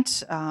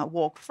government,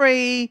 Walk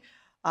Free,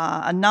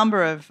 a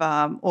number of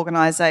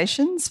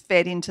organisations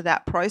fed into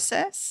that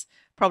process.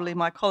 Probably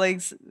my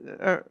colleagues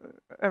are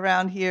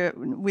around here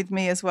with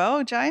me as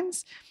well,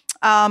 James.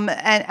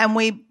 And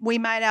we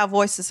made our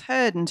voices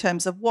heard in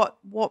terms of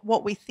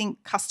what we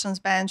think customs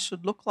bans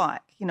should look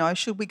like.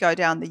 Should we go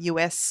down the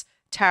US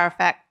Tariff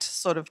Act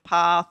sort of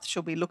path?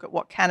 Should we look at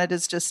what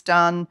Canada's just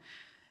done?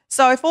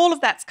 So if all of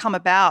that's come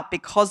about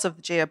because of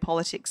the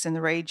geopolitics in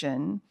the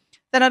region,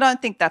 then I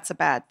don't think that's a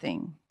bad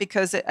thing,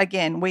 because,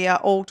 again, we are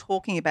all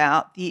talking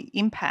about the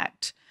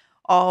impact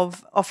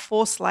of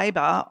forced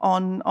labour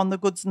on the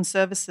goods and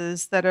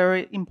services that are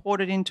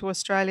imported into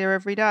Australia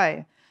every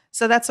day.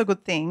 So that's a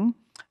good thing.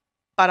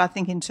 But I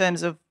think in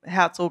terms of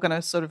how it's all going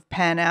to sort of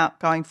pan out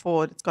going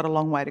forward, it's got a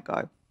long way to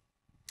go.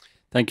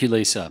 Thank you,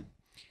 Lisa.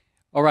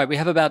 All right, we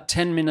have about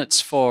 10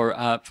 minutes for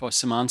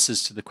some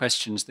answers to the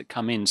questions that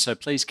come in, so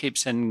please keep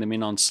sending them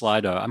in on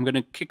Slido. I'm going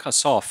to kick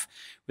us off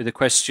with a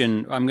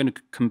question. I'm going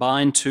to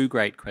combine two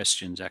great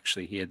questions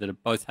actually here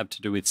that both have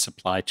to do with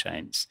supply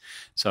chains.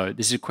 So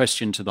this is a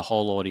question to the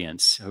whole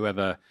audience,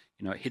 whoever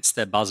hits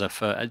their buzzer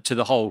to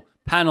the whole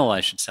panel, I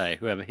should say.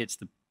 Whoever hits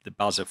the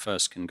buzzer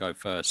first can go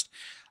first.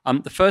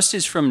 The first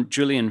is from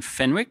Julian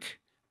Fenwick.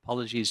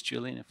 Apologies,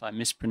 Julian, if I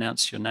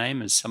mispronounce your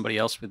name, as somebody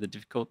else with a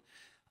difficult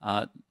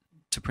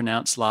to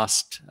pronounce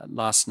last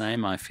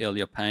name, I feel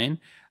your pain.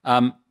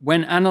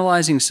 When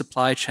analysing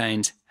supply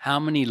chains, how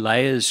many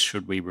layers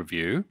should we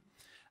review?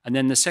 And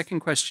then the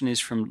second question is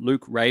from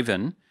Luke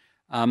Raven.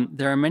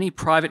 There are many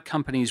private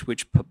companies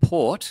which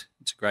purport,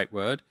 it's a great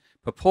word,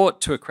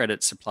 purport to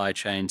accredit supply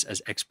chains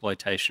as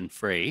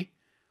exploitation-free.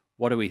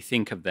 What do we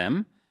think of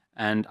them?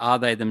 And are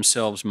they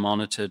themselves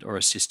monitored or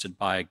assisted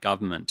by a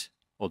government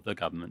or the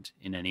government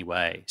in any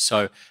way?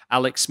 So,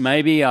 Alex,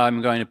 maybe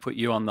I'm going to put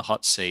you on the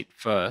hot seat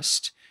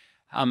first.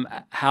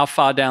 How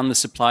far down the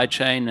supply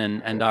chain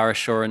and are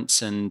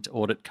assurance and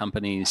audit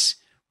companies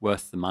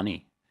worth the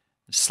money?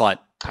 Slight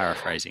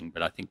paraphrasing,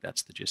 but I think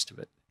that's the gist of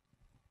it.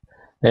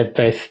 They're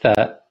both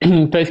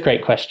both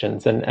great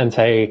questions, and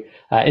so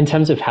in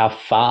terms of how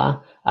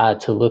far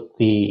to look,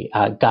 the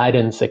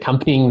guidance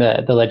accompanying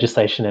the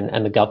legislation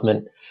and the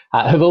government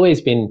have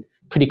always been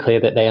pretty clear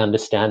that they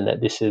understand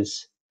that this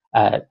is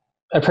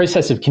a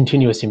process of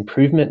continuous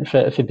improvement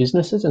for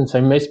businesses, and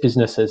so most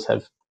businesses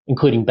have,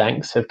 including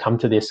banks, have come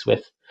to this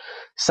with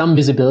some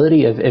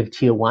visibility of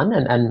tier one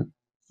and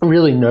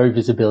really no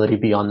visibility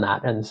beyond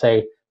that. And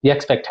so the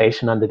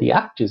expectation under the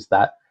Act is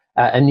that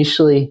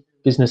initially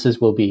businesses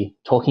will be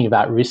talking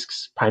about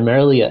risks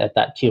primarily at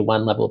that tier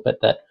one level, but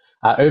that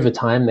over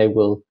time they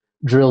will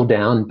drill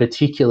down,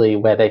 particularly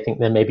where they think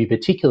there may be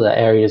particular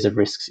areas of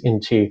risks,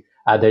 into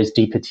those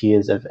deeper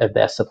tiers of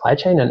their supply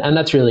chain. And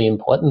that's really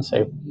important.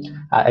 So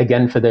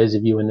again, for those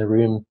of you in the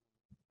room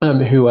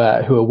who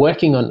are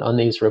working on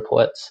these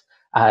reports,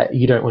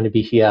 you don't want to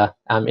be here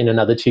in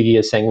another 2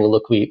 years saying, well,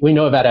 look, we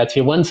know about our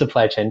tier one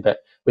supply chain, but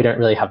we don't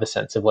really have a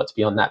sense of what's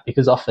beyond that,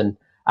 because often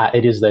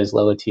it is those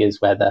lower tiers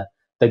where the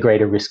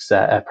greater risks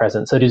are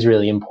present. So it is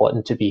really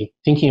important to be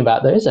thinking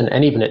about those,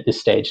 and even at this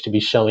stage to be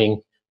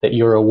showing that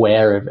you're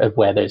aware of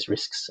where those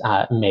risks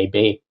may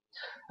be.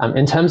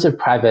 In terms of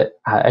private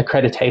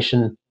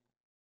accreditation,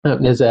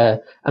 there's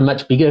a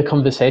much bigger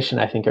conversation,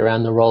 I think,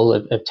 around the role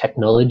of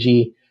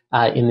technology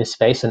in this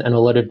space, and a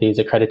lot of these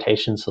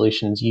accreditation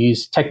solutions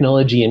use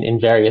technology in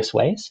various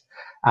ways.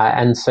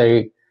 And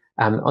so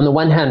on the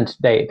one hand,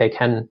 they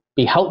can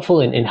be helpful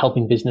in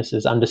helping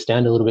businesses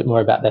understand a little bit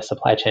more about their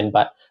supply chain,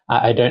 but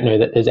I don't know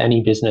that there's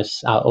any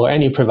business or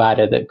any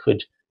provider that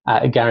could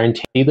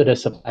guarantee that a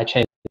supply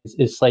chain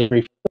is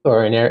slavery-free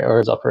or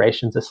its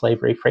operations are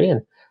slavery-free.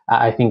 And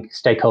I think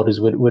stakeholders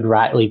would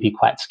rightly be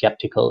quite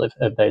skeptical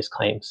of those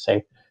claims.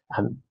 So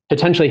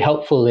potentially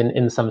helpful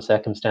in some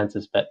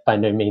circumstances, but by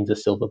no means a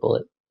silver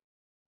bullet.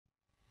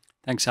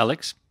 Thanks,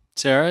 Alex.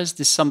 Sarah, is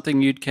this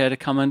something you'd care to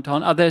comment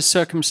on? Are there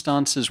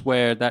circumstances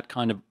where that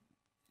kind of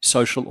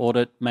social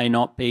audit may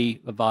not be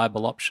a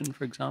viable option,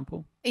 for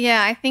example?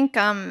 Yeah, I think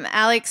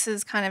Alex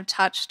has kind of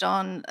touched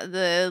on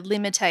the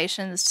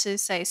limitations to,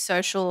 say,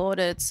 social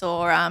audits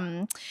or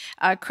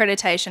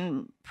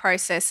accreditation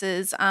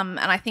processes. And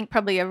I think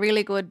probably a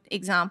really good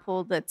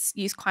example that's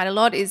used quite a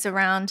lot is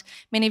around,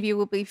 many of you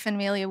will be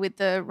familiar with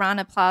the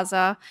Rana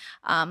Plaza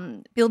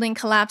building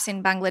collapse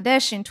in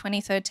Bangladesh in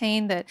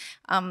 2013 that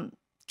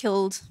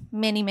killed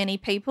many, many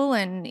people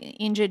and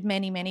injured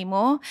many, many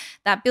more.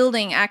 That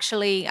building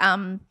actually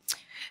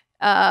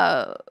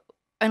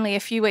only a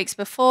few weeks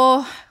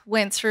before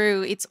went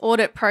through its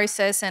audit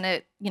process, and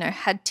it,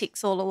 had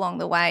ticks all along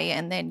the way,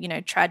 and then,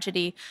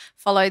 tragedy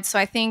followed. So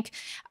I think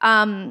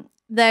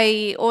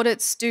the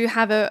audits do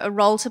have a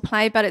role to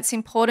play, but it's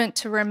important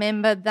to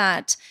remember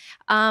that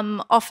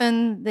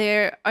often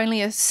they're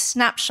only a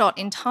snapshot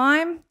in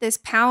time. There's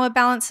power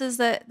balances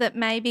that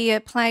may be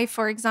at play.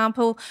 For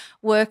example,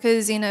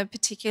 workers in a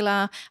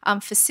particular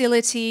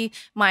facility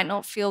might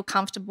not feel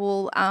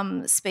comfortable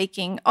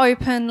speaking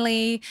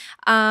openly,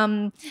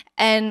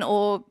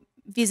 or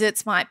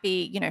visits might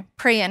be,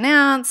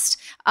 pre-announced.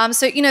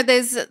 So,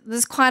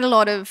 there's quite a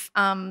lot of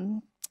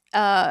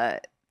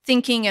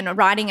thinking and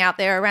writing out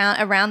there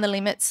around the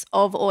limits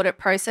of audit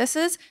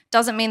processes.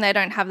 Doesn't mean they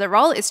don't have the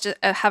role. It's just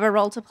have a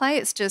role to play.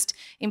 It's just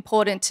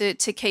important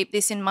to keep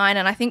this in mind.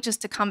 And I think,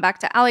 just to come back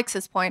to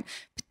Alex's point,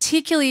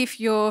 particularly if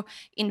you're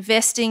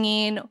investing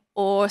in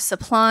or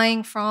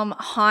supplying from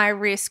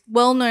high-risk,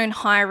 well-known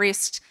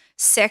high-risk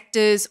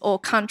sectors or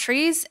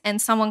countries, and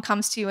someone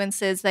comes to you and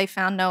says they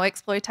found no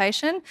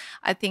exploitation,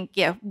 I think,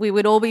 we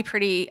would all be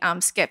pretty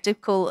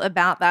skeptical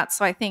about that.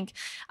 So I think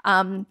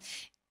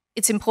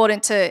it's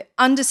important to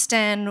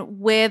understand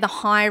where the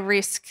high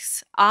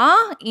risks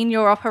are in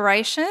your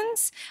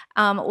operations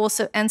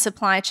also and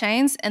supply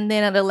chains, and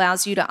then it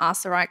allows you to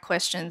ask the right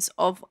questions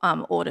of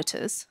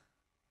auditors.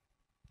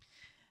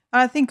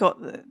 I think,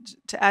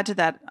 to add to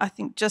that, I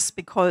think just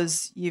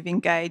because you've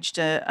engaged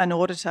an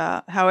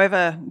auditor,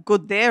 however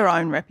good their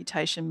own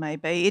reputation may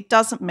be, it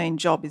doesn't mean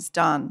job is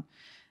done.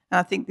 And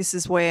I think this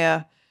is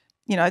where,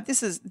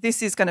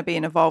 this is going to be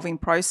an evolving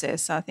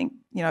process. I think,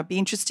 it'd be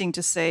interesting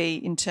to see,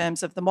 in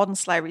terms of the modern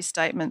slavery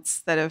statements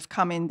that have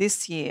come in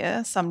this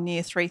year, some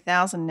near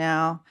 3,000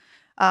 now,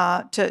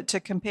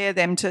 to compare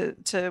them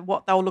to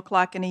what they'll look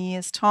like in a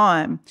year's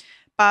time.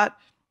 But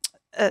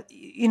I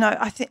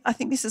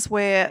think this is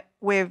where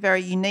we're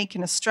very unique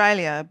in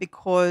Australia,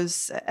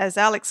 because, as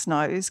Alex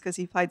knows, because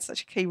he played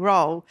such a key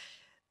role,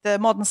 the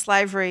Modern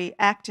Slavery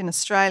Act in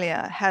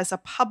Australia has a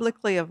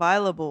publicly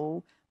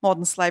available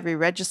modern slavery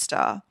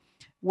register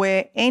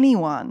where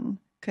anyone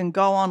can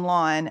go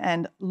online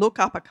and look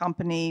up a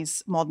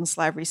company's modern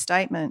slavery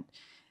statement.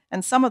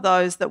 And some of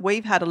those that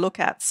we've had a look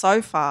at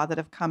so far that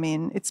have come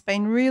in, it's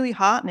been really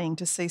heartening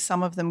to see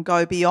some of them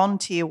go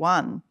beyond tier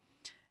one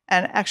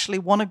and actually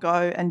want to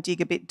go and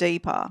dig a bit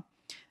deeper.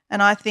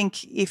 And I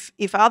think if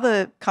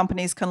other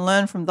companies can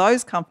learn from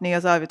those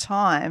companies over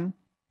time,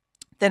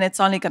 then it's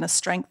only going to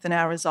strengthen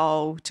our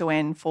resolve to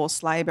end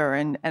forced labour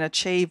and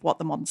achieve what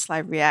the Modern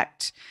Slavery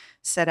Act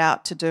set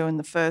out to do in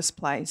the first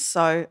place.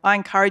 So I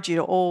encourage you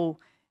to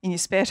all in your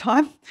spare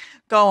time,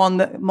 go on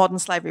the Modern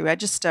Slavery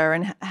Register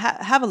and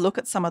have a look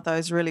at some of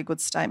those really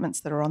good statements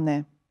that are on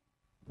there.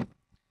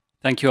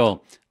 Thank you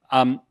all.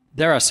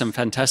 There are some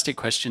fantastic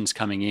questions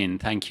coming in.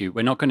 Thank you.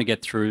 We're not going to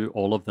get through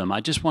all of them. I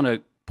just want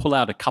to pull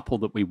out a couple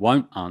that we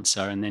won't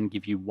answer and then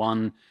give you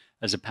one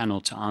as a panel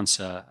to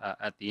answer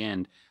at the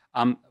end.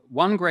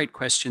 One great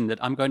question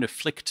that I'm going to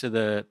flick to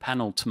the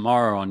panel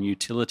tomorrow on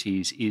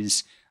utilities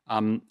is,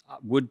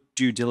 would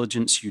due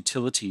diligence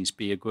utilities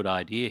be a good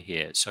idea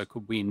here? So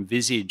could we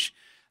envisage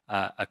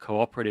a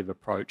cooperative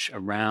approach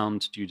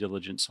around due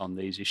diligence on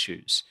these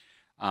issues?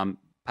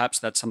 Perhaps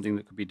that's something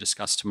that could be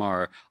discussed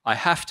tomorrow. I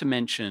have to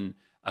mention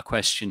a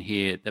question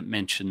here that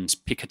mentions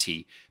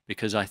Piketty,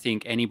 because I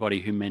think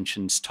anybody who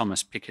mentions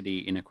Thomas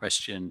Piketty in a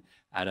question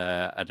at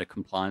a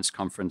compliance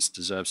conference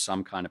deserves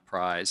some kind of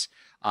prize.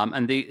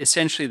 And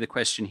essentially the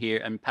question here,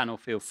 and panel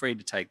feel free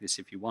to take this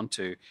if you want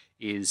to,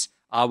 is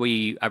are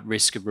we at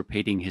risk of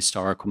repeating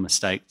historical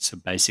mistakes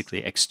of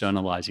basically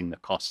externalizing the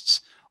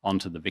costs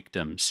onto the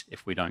victims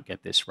if we don't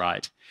get this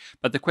right?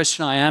 But the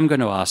question I am going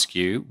to ask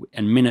you,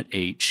 a minute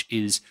each,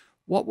 is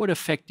what would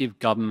effective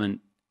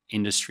government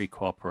industry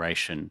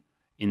cooperation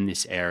in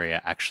this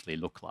area actually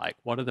look like?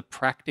 What are the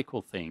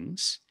practical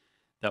things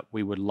that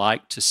we would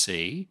like to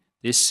see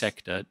this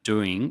sector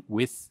doing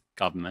with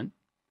government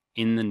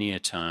in the near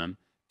term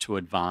to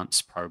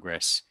advance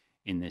progress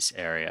in this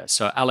area?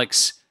 So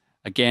Alex,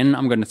 again,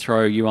 I'm going to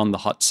throw you on the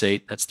hot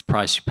seat. That's the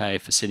price you pay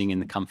for sitting in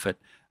the comfort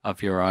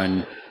of your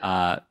own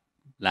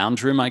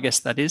lounge room, I guess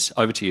that is.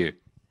 Over to you.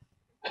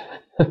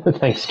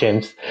 Thanks,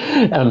 James.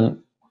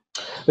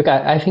 Look,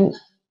 I think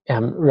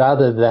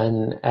rather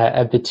than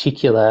a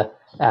particular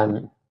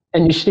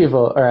initiative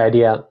or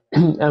idea,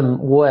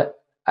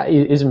 what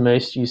is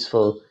most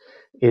useful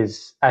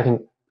is, I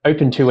think,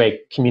 open two-way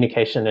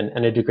communication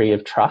and a degree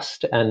of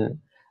trust. And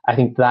I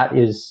think that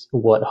is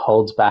what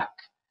holds back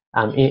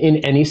in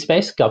any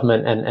space,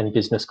 government and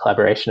business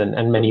collaboration.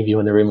 And many of you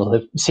in the room will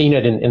have seen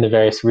it in the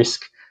various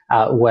risk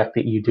work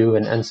that you do.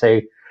 And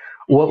so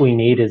what we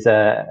need is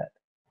an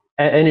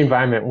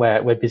environment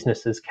where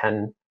businesses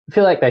can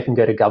feel like they can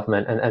go to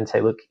government and say,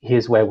 look,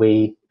 here's where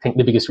we think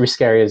the biggest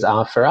risk areas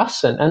are for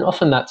us. And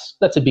often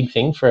that's a big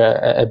thing for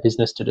a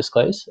business to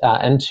disclose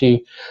and to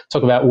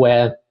talk about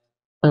where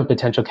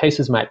potential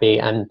cases might be.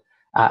 And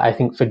I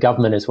think for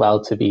government as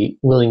well to be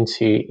willing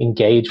to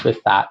engage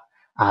with that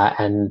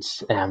and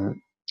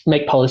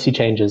make policy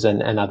changes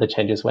and other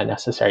changes where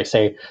necessary.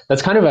 So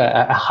that's kind of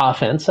a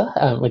half answer,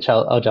 which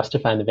I'll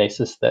justify on the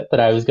basis that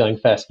I was going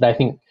first. But I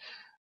think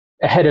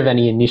ahead of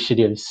any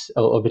initiatives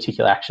or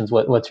particular actions,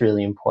 what's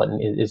really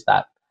important is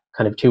that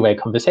kind of two-way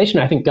conversation.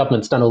 I think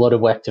government's done a lot of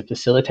work to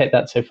facilitate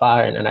that so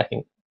far, and I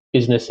think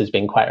business has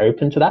been quite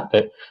open to that,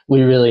 but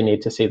we really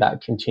need to see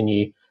that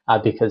continue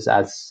because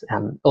as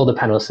all the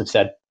panelists have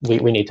said,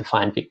 we need to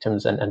find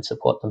victims and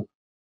support them.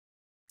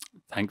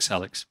 Thanks,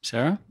 Alex.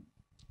 Sarah?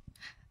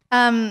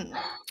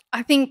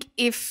 I think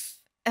if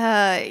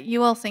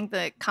you all think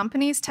that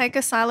companies take a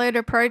siloed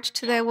approach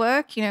to their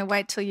work,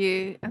 wait till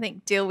you, I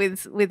think, deal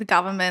with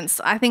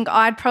governments. I think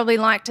I'd probably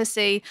like to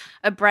see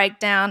a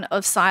breakdown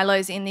of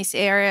silos in this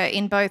area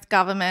in both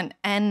government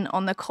and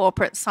on the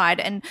corporate side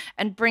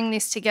and bring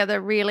this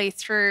together really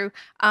through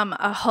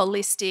a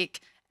holistic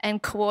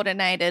and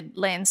coordinated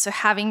lens. So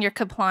having your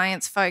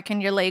compliance folk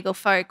and your legal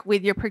folk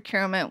with your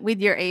procurement, with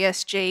your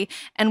ESG,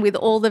 and with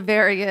all the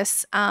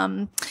various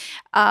arms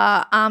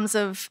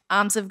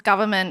of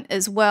government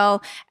as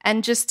well.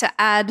 And just to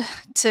add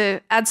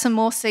some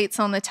more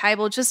seats on the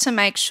table, just to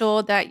make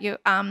sure that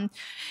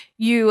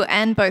you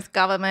and both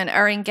government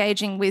are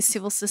engaging with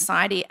civil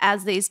society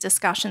as these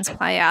discussions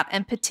play out.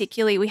 And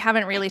particularly, we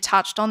haven't really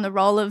touched on the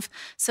role of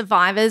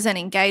survivors and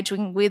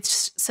engaging with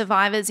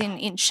survivors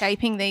in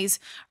shaping these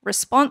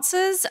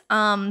responses.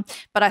 But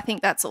I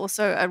think that's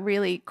also a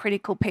really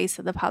critical piece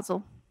of the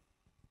puzzle.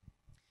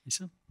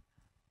 Lisa?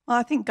 Well,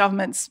 I think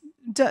government's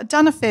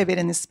done a fair bit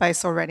in this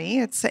space already.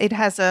 It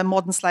has a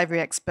modern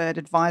slavery expert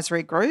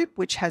advisory group,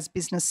 which has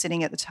business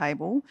sitting at the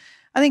table.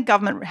 I think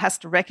government has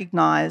to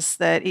recognise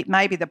that it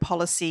may be the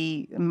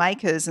policy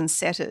makers and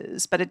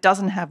setters, but it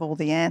doesn't have all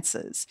the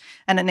answers.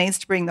 And it needs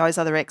to bring those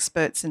other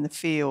experts in the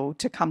field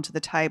to come to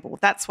the table.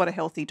 That's what a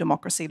healthy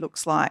democracy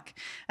looks like.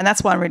 And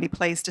that's why I'm really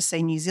pleased to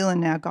see New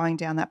Zealand now going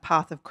down that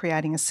path of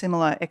creating a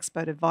similar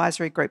expert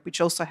advisory group,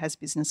 which also has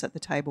business at the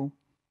table.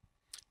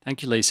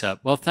 Thank you, Lisa.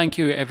 Well, thank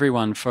you,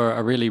 everyone, for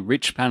a really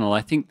rich panel.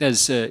 I think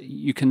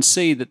you can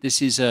see that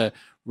this is a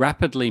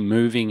rapidly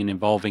moving and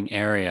evolving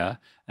area,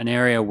 an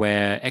area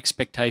where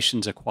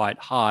expectations are quite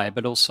high,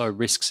 but also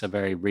risks are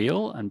very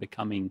real and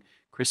becoming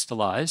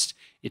crystallized.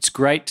 It's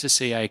great to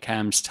see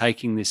ACAMS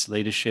taking this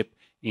leadership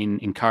in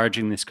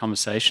encouraging this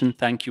conversation.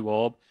 Thank you,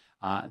 Orb.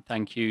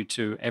 Thank you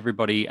to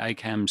everybody,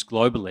 ACAMS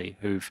globally,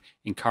 who've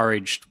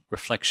encouraged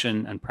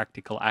reflection and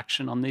practical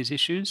action on these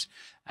issues.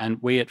 And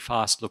we at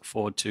FAST look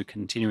forward to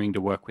continuing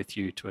to work with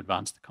you to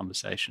advance the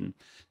conversation.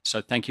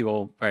 So thank you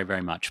all very,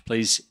 very much.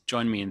 Please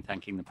join me in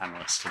thanking the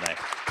panelists today.